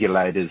the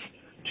regulators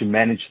to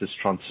manage this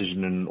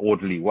transition in an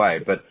orderly way.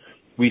 But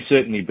we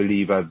certainly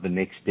believe over the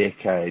next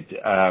decade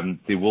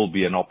there will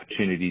be an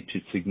opportunity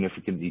to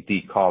significantly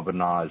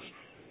decarbonize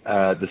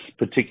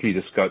particularly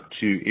the Scope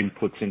 2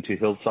 inputs into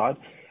Hillside.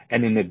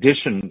 And in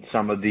addition,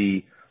 some of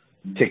the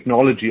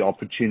technology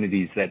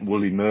opportunities that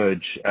will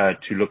emerge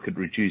to look at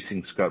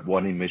reducing Scope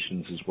 1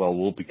 emissions as well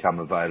will become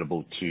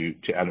available to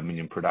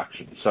aluminium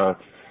production. So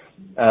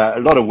a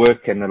lot of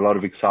work and a lot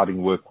of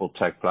exciting work will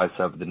take place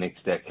over the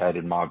next decade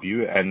in my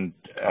view. And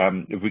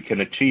if we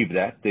can achieve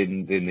that,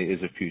 then there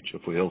is a future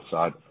for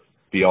Hillside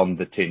beyond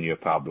the 10-year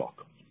power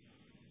block.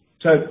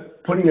 So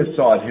putting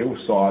aside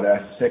Hillside,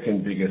 our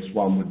second biggest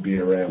one would be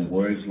around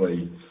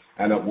Worsley.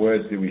 And at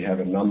Worsley, we have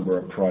a number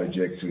of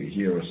projects we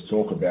hear us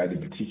talk about. In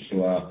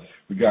particular,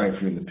 we're going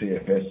through the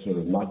PFS for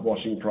the mud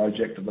washing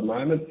project at the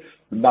moment.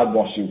 The mud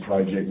washing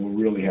project will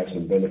really have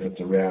some benefits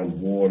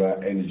around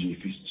water, energy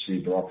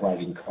efficiency, but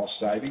operating cost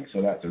savings.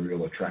 So that's a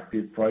real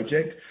attractive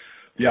project.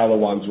 The other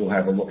ones we'll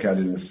have a look at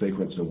in the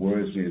sequence of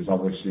Worsley is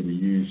obviously we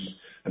use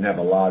and have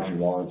a large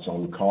reliance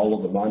on coal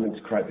at the moment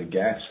to create the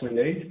gas we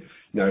need.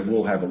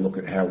 We'll have a look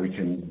at how we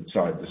can,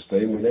 the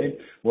steam we need.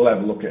 We'll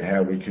have a look at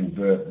how we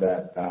convert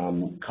that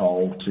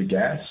coal to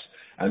gas.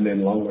 And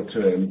then longer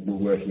term,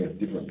 we're working at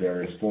different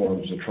various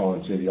forums to try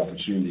and see the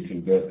opportunity to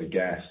convert the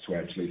gas to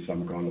actually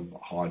some kind of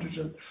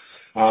hydrogen.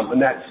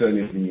 And that's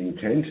certainly the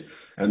intent.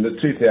 And the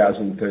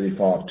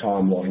 2035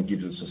 timeline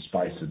gives us a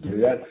space to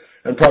do that.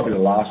 And probably the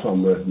last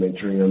one worth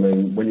mentioning, I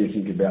mean, when you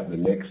think about the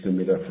next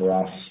emitter for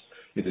us,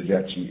 it is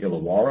actually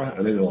Illawarra.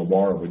 And in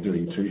Illawarra, we're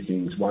doing two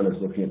things. One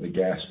is looking at the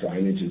gas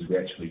drainage as we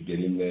actually get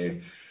in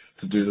there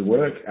to do the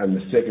work. And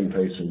the second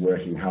piece we're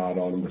working hard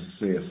on with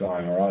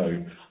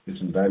CSIRO is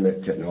some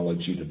VAMET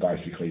technology to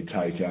basically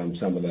take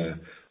some of the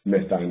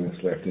methane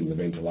that's left in the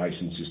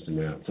ventilation system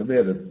out. So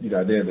they're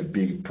the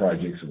big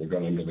projects that we've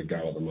got under the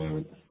go at the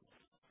moment.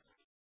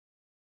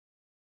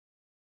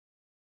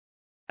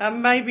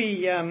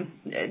 Maybe,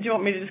 do you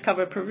want me to just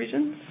cover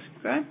provisions,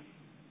 Graham?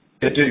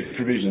 Yeah, do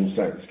provisions,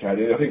 thanks,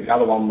 Katie. I think the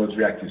other one was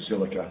reactive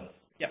silica.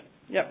 Yep.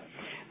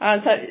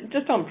 So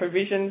just on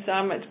provisions,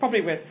 it's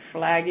probably worth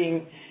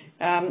flagging.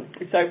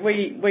 So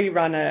we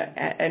run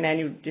an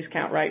annual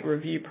discount rate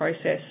review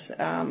process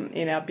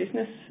in our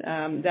business.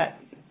 That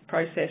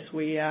process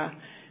we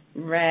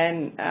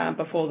ran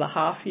before the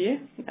half year.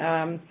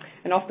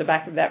 And off the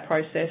back of that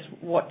process,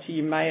 what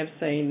you may have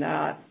seen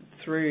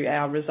through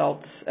our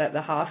results at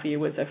the half year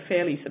was a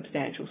fairly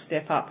substantial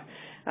step up.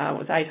 It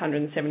was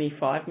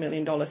 $875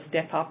 million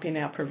step up in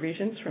our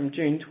provisions from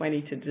June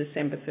 20 to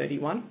December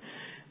 31.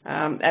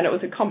 And it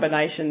was a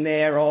combination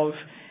there of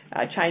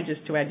changes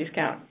to our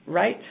discount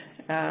rate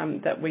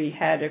that we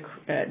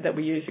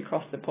use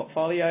across the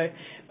portfolio,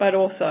 but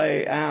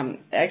also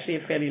actually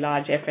a fairly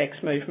large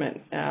FX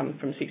movement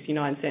from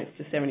 69 cents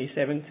to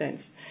 77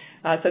 cents.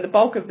 So the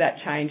bulk of that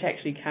change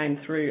actually came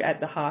through at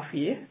the half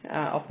year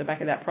off the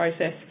back of that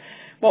process.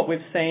 What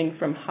we've seen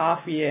from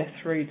half year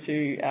through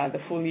to the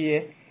full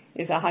year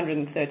is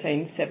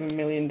 $113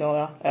 million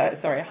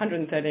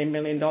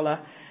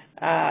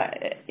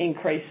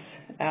increase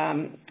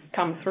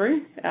come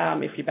through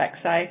if you back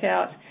SAEC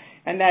out,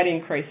 and that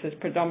increase has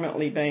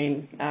predominantly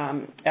been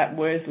at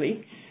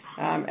Worsley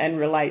and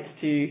relates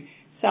to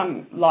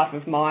some life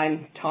of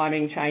mine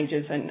timing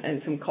changes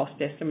and some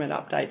cost estimate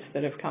updates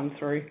that have come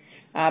through.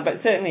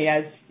 But certainly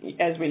as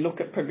we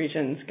look at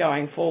provisions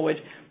going forward,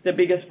 the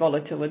biggest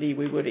volatility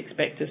we would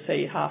expect to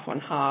see half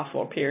on half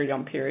or period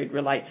on period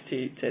relates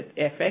to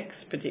FX,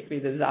 particularly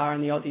the ZAR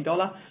and the Aussie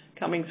dollar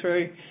coming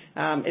through.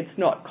 It's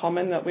not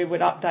common that we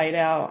would update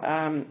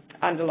our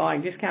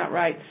underlying discount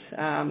rates,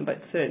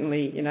 but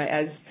certainly,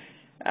 as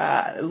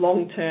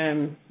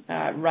long-term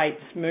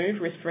rates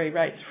move, risk-free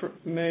rates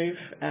move,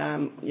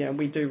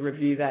 we do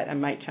review that and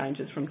make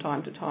changes from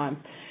time to time.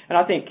 And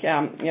I think,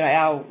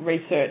 our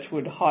research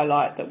would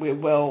highlight that we're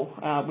well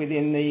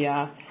within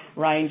the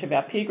range of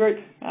our peer group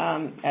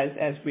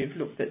as we've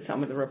looked at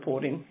some of the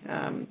reporting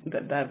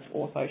that they've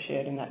also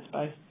shared in that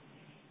space.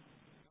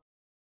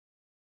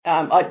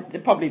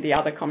 Probably the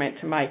other comment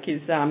to make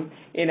is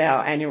in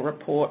our annual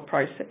report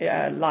process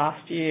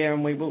last year,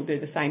 and we will do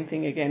the same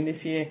thing again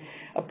this year,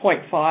 a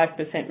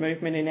 0.5%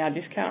 movement in our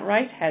discount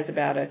rate has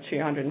about a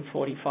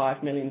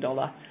 $245 million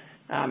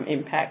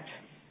impact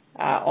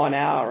on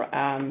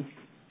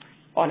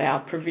our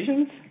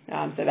provisions.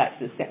 So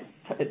that's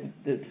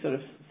the sort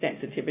of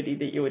sensitivity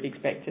that you would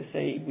expect to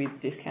see with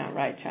discount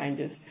rate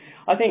changes.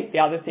 I think the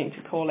other thing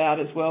to call out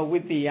as well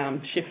with the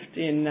shift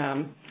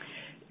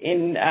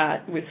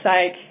with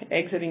SAEC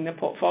exiting the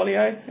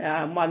portfolio,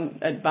 one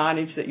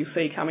advantage that you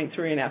see coming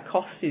through in our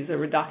costs is a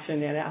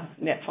reduction in our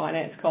net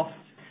finance costs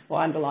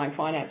or underlying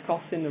finance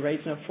costs in the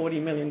region of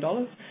 $40 million.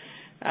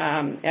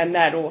 And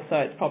that also,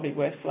 it's probably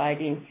worth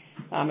flagging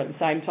at the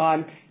same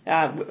time,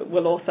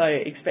 we'll also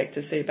expect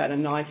to see about a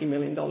 $90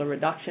 million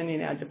reduction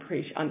in our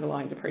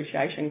underlying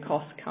depreciation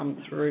costs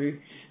come through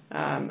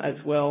as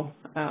well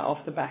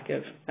off the back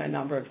of a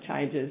number of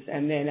changes.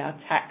 And then our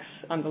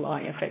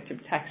underlying effective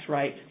tax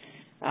rate,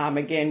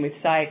 again, with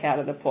SAEC out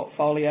of the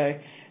portfolio,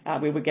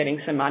 we were getting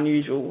some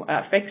unusual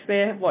effects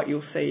there. What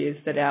you'll see is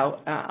that our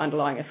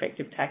underlying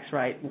effective tax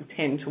rate will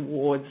tend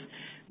towards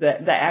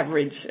the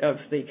average of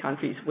the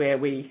countries where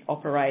we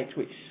operate,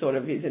 which sort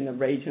of is in the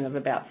region of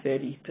about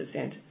 30%.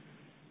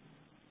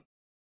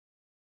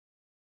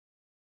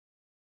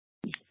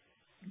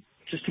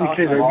 Just to be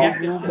clear,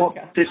 what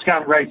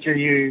discount rate are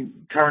you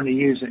currently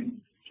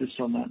using, just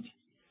on that?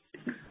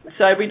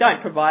 So we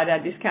don't provide our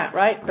discount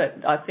rate,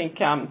 but I think,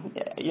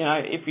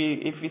 if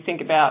you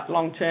think about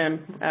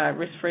long-term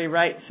risk-free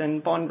rates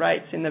and bond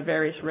rates in the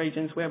various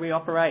regions where we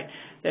operate,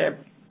 they're a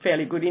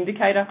fairly good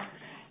indicator.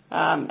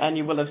 And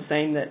you will have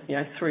seen that,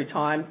 through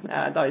time,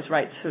 those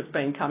rates have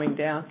been coming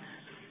down.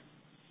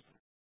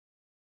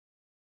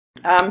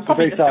 If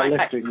they start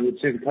lifting, you would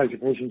see the closure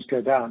provisions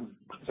go down.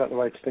 Is that the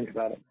way to think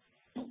about it?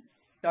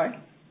 Sorry?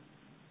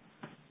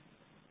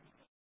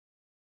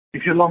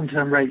 If your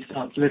long-term rate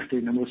starts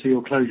lifting, then we'll see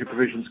your closure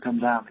provisions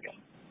come down again.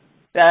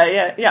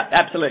 Yeah,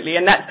 absolutely.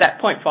 And that's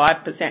that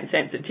 0.5%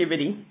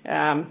 sensitivity.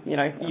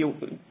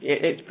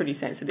 It's pretty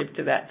sensitive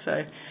to that.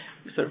 So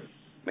sort of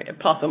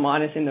plus or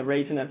minus in the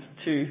region of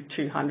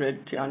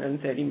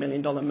 $230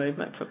 million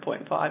movement for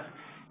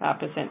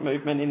 0.5%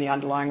 movement in the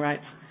underlying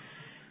rates.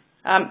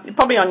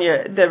 Probably on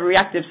the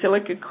reactive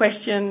silica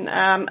question,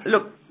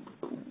 look,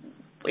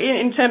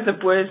 in terms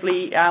of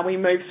Worsley, we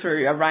move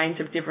through a range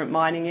of different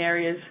mining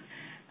areas.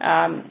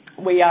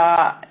 We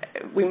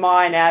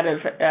mine out of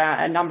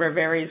a number of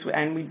areas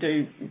and we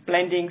do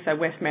blending, so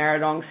West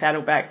Marradong,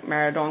 Saddleback,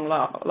 Marradong,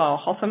 Lower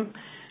Hotham.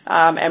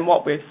 And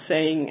what we're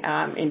seeing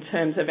in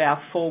terms of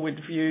our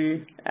forward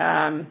view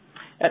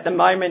at the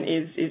moment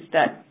is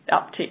that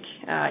uptick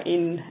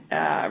in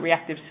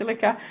reactive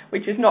silica,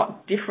 which is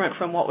not different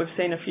from what we've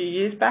seen a few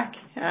years back.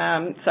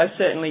 So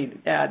certainly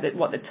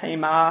what the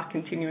team are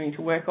continuing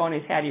to work on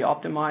is how do you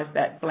optimise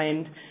that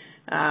blend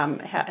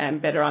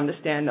and better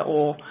understand the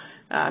ore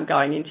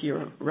going into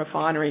your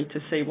refinery to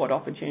see what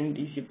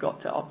opportunities you've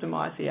got to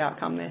optimise the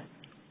outcome there.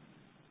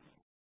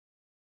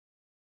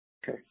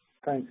 Okay,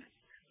 thanks.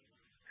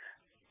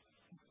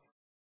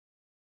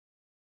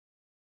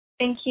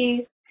 Thank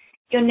you.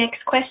 Your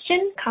next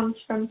question comes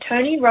from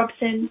Tony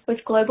Robson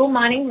with Global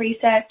Mining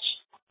Research.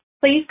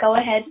 Please go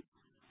ahead.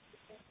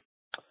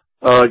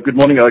 Good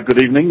morning,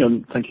 good evening,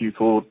 and thank you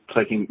for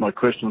taking my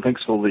question.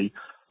 Thanks for the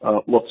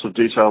lots of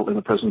detail in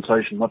the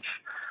presentation. Much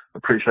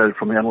appreciated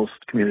from the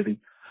analyst community.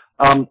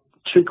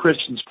 Two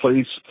questions,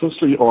 please.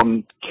 Firstly,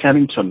 on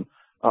Cannington,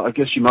 I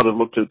guess you might have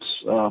looked at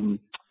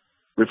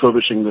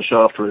refurbishing the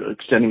shaft or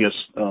extending it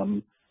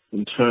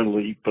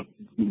internally, but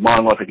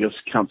mine life, I guess,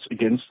 counts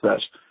against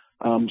that.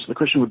 So the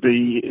question would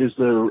be, is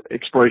there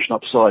exploration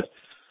upside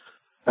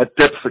at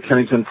depth for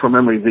Cannington? From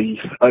memory, the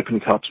open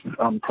cut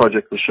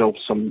project was shelved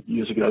some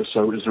years ago,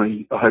 so is there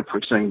any hope for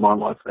extending mine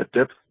life at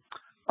depth?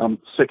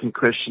 Second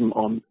question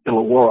on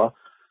Illawarra,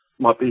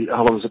 might be a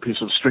hell of a piece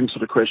of string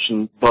sort of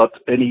question, but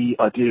any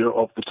idea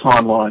of the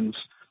timelines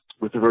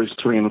with the various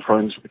toing and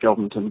froings with the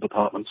government and the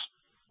departments?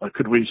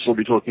 Could we still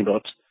be talking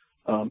about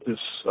this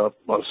by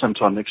the same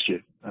time next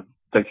year?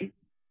 Thank you.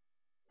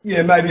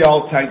 Yeah, maybe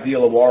I'll take the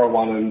Illawarra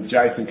one and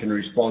Jason can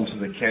respond to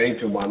the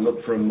Cannington one.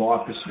 Look, from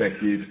my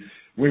perspective,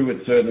 we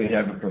would certainly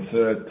have a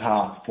preferred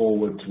path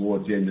forward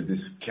towards the end of this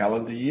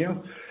calendar year,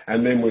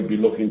 and then we'd be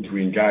looking to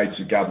engage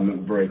the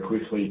government very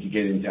quickly to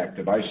get into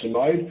activation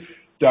mode.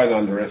 Don't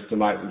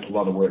underestimate, there's a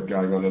lot of work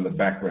going on in the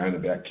background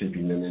about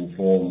keeping them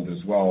informed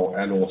as well,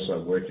 and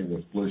also working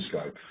with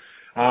BlueScope.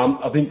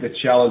 I think the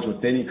challenge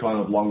with any kind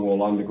of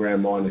longwall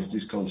underground mine is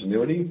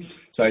discontinuity.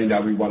 So,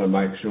 we want to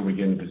make sure we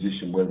get in a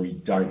position where we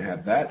don't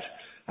have that.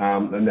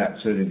 And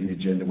that's certainly the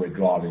agenda we're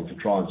driving, to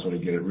try and sort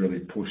of get it really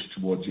pushed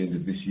towards the end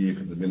of this year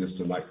for the Minister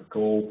to make the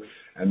call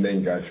and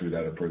then go through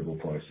that approval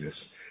process.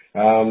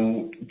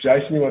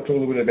 Jason, you want to talk a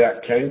little bit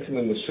about Cannington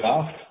and the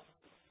shaft?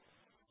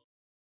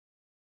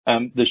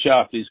 The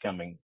shaft is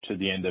coming to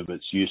the end of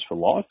its useful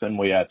life and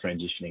we are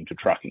transitioning to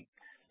trucking.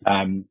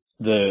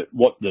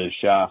 What the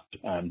shaft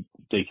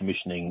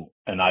decommissioning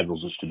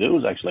enables us to do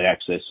is actually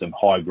access some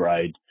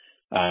high-grade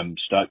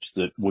stopes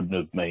that wouldn't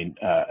have been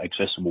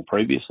accessible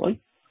previously.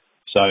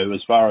 So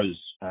as far as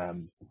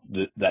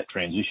that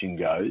transition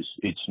goes,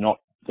 it's not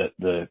that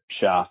the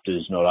shaft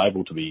is not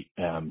able to be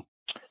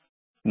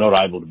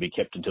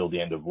kept until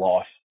the end of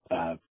life.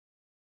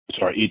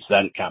 It's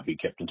that it can't be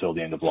kept until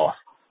the end of life.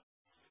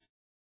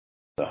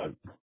 So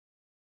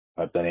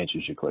I hope that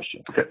answers your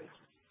question. Okay.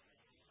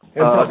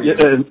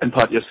 In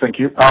part, yes, thank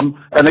you.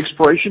 And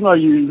exploration, are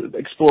you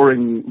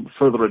exploring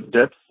further at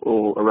depth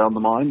or around the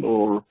mine,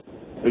 or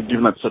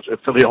given that's such a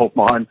fairly old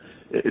mine,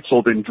 it's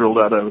all been drilled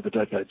out over the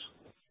decades?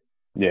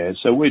 Yeah,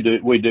 so we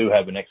do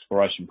have an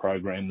exploration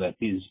program that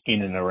is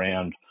in and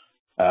around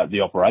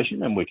the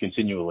operation, and we're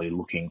continually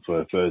looking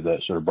for further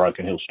sort of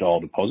Broken Hill style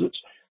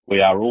deposits.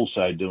 We are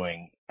also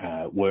doing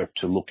work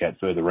to look at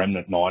further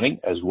remnant mining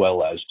as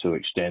well as to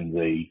extend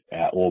the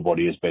ore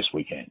body as best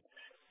we can.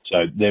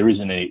 So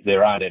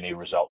there aren't any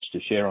results to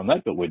share on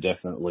that, but we're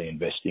definitely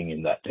investing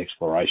in that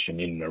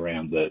exploration in and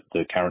around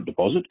the current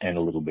deposit and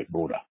a little bit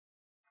broader.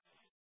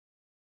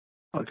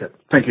 Okay,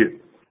 thank you.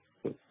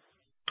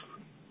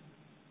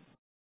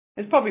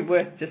 It's probably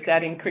worth just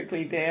adding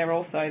quickly there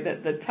also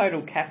that the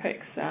total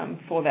capex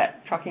for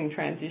that trucking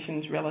transition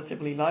is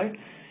relatively low.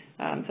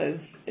 So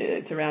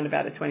it's around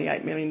about a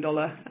 $28 million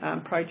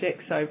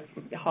project, so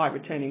a high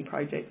returning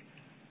project.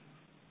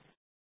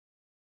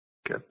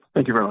 Okay,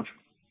 thank you very much.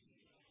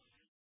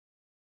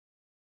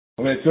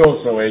 I mean, it's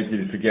also easy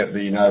to forget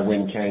that,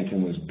 when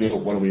Cannington was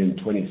built, what are we in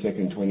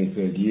 22nd,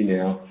 23rd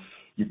year now?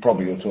 You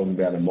probably are talking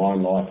about a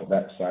mine life at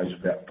that stage of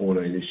about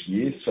 14-ish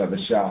years. So the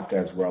shaft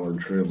has well and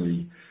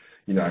truly,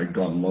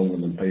 gone longer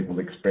than people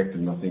expected,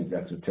 and I think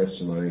that's a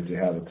testimony to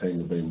how the team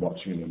have been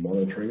watching and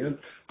monitoring it.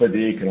 But the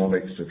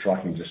economics to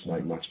trucking just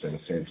make much better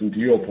sense. And to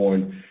your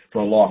point,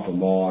 for a life of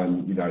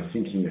mine,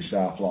 sinking a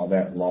shaft like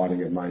that, lining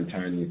it,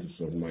 maintaining it, just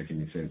doesn't make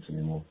any sense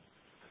anymore.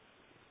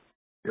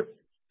 Yep.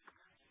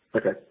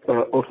 Okay,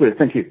 all clear.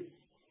 Thank you.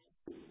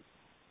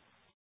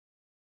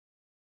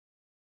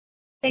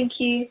 Thank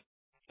you.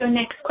 Your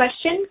next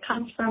question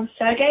comes from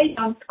Sergey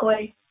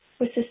Donskoy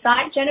with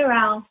Societe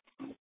Generale.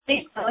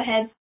 Please go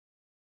ahead.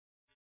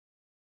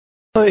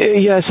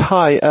 Yes,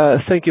 hi.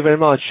 Thank you very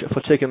much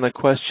for taking my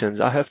questions.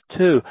 I have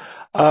two.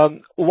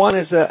 One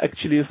is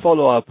actually a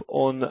follow-up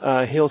on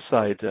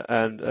Hillside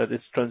and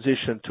its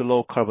transition to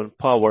low carbon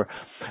power.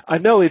 I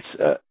know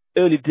it's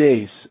early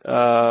days,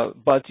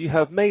 but you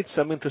have made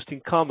some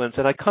interesting comments,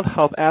 and I can't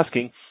help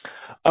asking,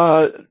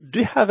 do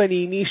you have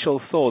any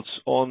initial thoughts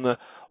on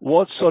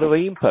what sort of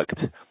impact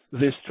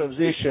this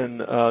transition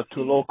to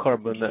low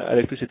carbon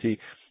electricity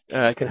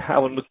can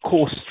have on the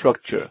cost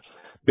structure?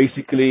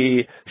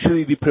 Basically, should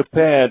we be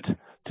prepared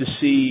to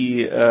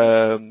see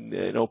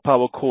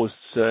power costs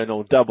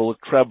double,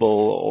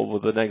 treble over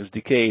the next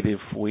decade if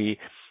we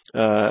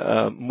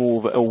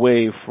move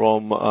away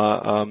from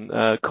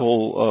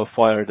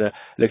coal-fired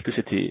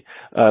electricity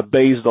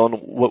based on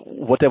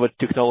whatever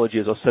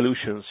technologies or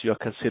solutions you're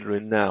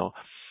considering now?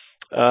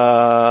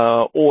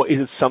 Or is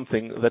it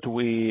something that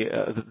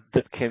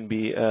that can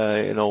be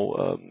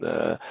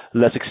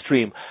less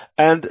extreme?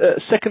 And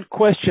second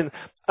question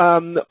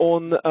on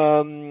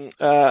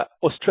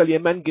Australia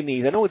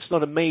Manganese. I know it's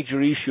not a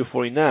major issue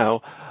for you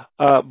now,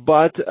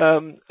 but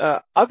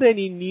are there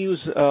any news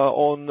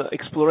on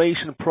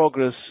exploration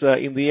progress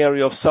in the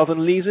area of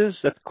southern leases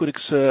that could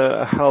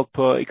help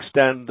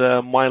extend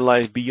mine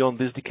life beyond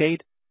this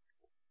decade?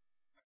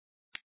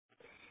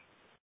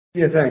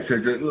 Yeah, thanks,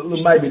 Sergey.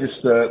 Maybe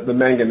just the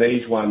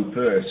manganese one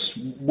first.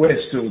 We're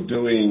still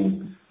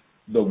doing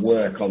the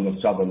work on the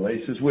southern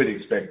leases. We'd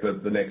expect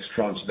that the next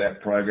tranche of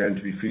that program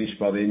to be finished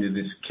by the end of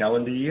this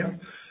calendar year.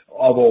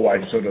 I've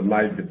always sort of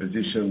made the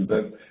position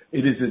that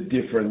it is a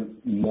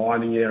different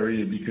mining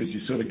area because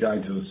you're sort of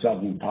going to the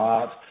southern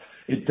part.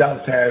 It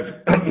does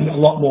have a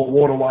lot more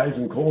waterways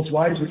and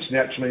causeways, which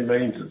naturally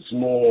means it's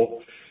more,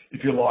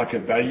 if you like, a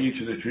value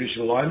to the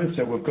traditional owners.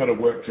 So we've got to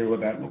work through what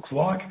that looks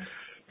like.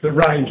 The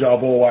range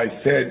I've always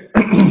said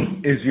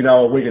is,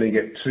 are we going to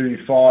get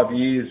 2-5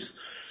 years?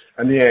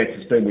 And the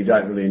answer's been we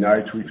don't really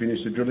know till we finish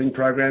the drilling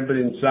program. But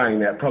in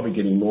saying that, probably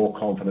getting more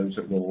confidence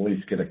that we'll at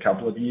least get a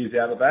couple of years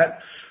out of that.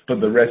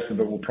 But the rest of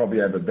it will probably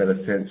have a better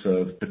sense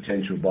of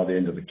potential by the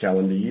end of the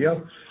calendar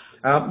year.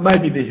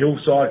 Maybe the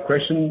Hillside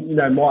question,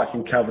 Mike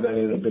can cover that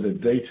in a bit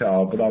of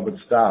detail, but I would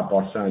start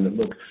by saying that,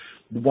 look,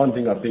 the one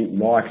thing I think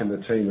Mike and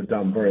the team have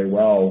done very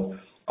well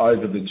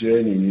over the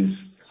journey is,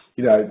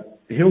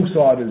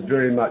 Hillside is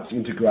very much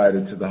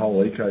integrated to the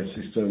whole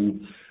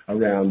ecosystem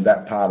around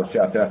that part of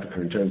South Africa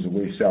in terms of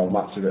we sell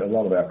much of it. A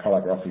lot of our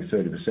product, roughly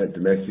 30%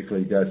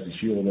 domestically, goes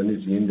to Shula and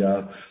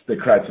Issinda. That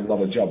creates a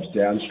lot of jobs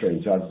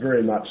downstream. So it's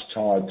very much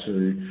tied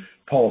to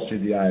policy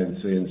of the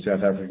ANC and the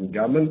South African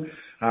government.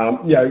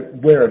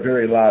 We're a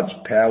very large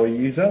power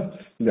user.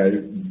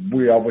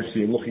 We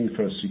obviously are looking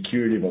for a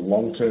security of a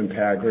long-term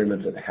power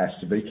agreement that has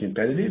to be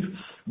competitive.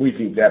 We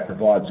think that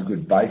provides a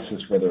good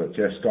basis, whether it's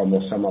Eskom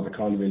or some other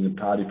kind of independent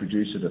party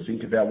producer, to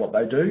think about what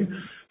they do.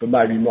 But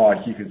maybe,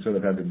 Mike, you could sort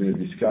of have a bit of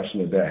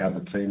discussion about how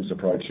the team's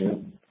approaching it.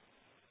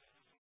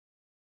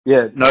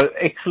 Yeah, no,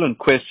 excellent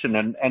question.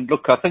 And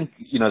look, I think,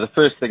 the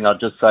first thing I'd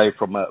just say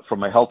from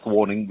a health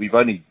warning, we've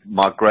only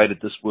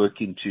migrated this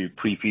work into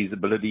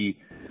pre-feasibility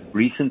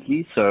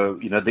recently. So,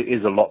 there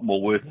is a lot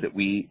more work that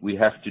we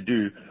have to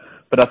do.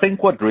 But I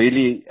think what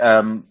really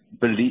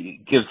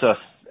gives us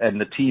and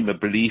the team a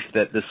belief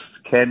that this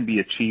can be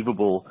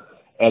achievable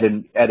at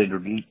an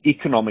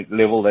economic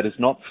level that is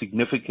not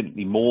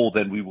significantly more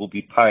than we will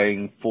be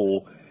paying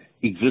for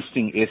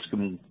existing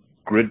Eskom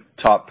grid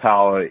type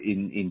power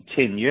in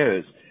 10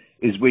 years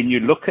is when you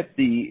look at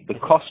the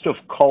cost of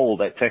coal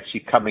that's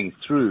actually coming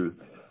through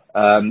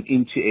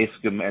into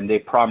Eskom and their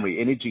primary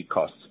energy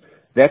costs.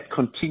 That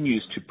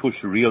continues to push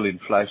real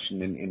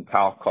inflation in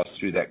power costs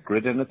through that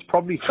grid, and it's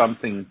probably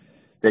something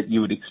that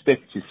you would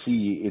expect to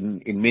see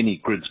in many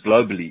grids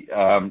globally,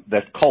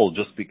 that coal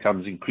just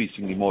becomes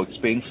increasingly more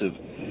expensive.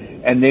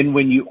 And then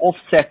when you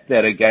offset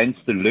that against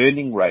the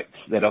learning rates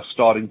that are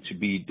starting to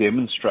be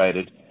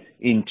demonstrated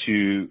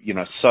into,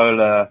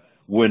 solar,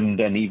 wind,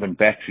 and even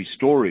battery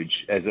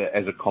storage as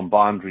a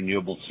combined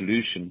renewable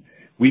solution,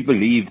 we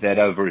believe that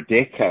over a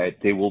decade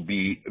there will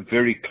be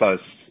very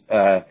close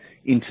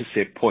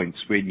intercept points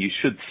when you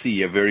should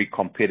see a very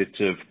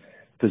competitive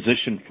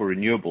position for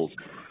renewables.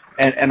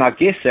 And I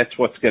guess that's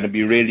what's going to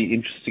be really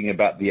interesting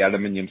about the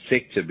aluminium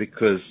sector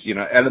because,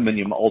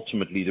 aluminium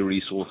ultimately the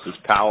resource is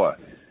power.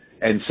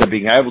 And so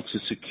being able to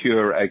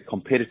secure a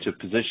competitive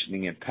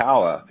positioning in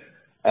power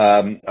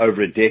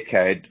over a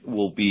decade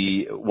will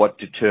be what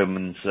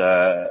determines,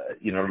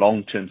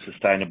 long-term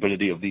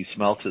sustainability of these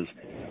smelters.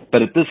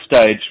 But at this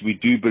stage, we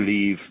do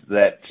believe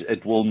that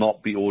it will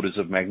not be orders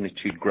of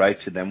magnitude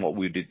greater than what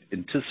we'd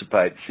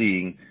anticipate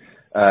seeing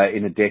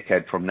in a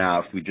decade from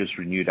now if we just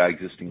renewed our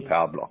existing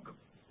power block.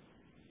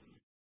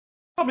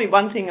 Probably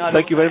one thing I'd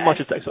Thank you very much.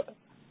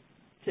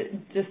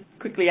 Just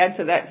quickly add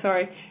to that,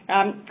 sorry.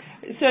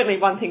 Certainly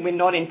one thing we're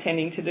not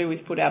intending to do is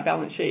put our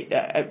balance sheet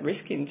at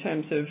risk in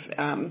terms of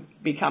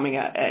becoming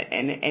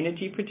an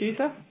energy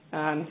producer.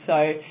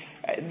 So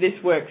this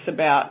work's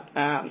about,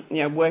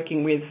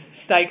 working with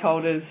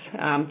stakeholders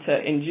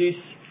to induce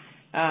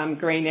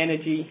green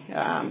energy,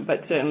 but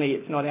certainly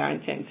it's not our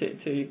intent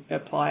to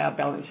apply our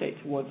balance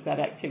sheet towards that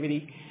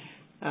activity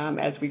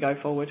as we go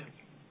forward.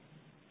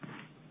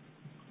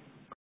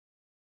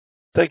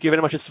 Thank you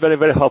very much. It's very,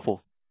 very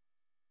helpful.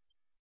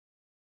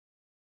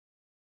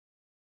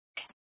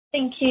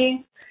 Thank you.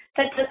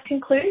 That does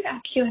conclude our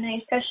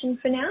Q&A session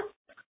for now.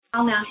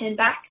 I'll now hand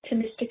back to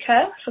Mr.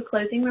 Kerr for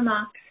closing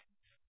remarks.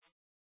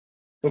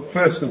 Look,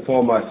 first and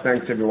foremost,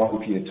 thanks everyone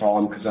for your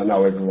time, because I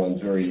know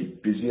everyone's very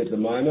busy at the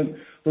moment.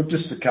 Look,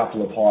 just a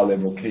couple of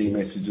high-level key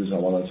messages I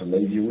wanted to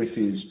leave you with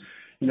is,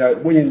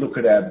 when you look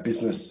at our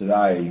business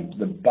today,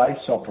 the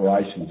base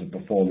operations are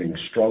performing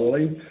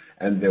strongly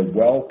and they're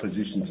well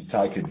positioned to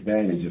take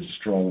advantage of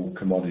strong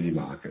commodity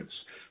markets.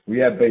 We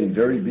have been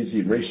very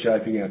busy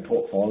reshaping our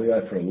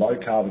portfolio for a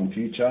low-carbon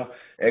future,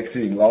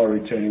 exiting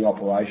lower-returning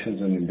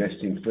operations and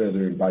investing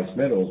further in base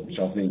metals, which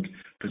I think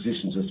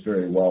positions us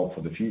very well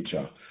for the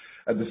future.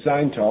 At the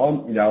same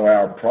time,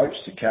 our approach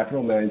to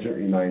capital management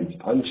remains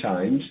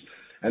unchanged,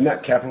 and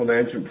that capital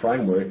management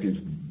framework is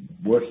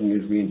working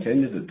as we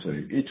intended it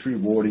to. It's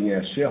rewarding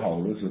our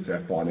shareholders as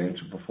our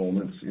financial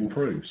performance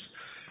improves.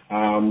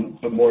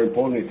 But more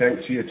importantly,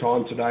 thanks for your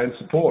time today and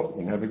support,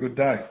 and have a good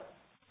day.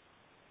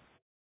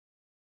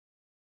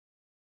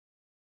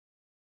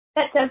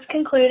 That does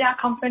conclude our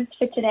conference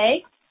for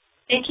today.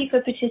 Thank you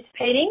for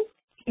participating.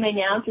 You may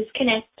now disconnect.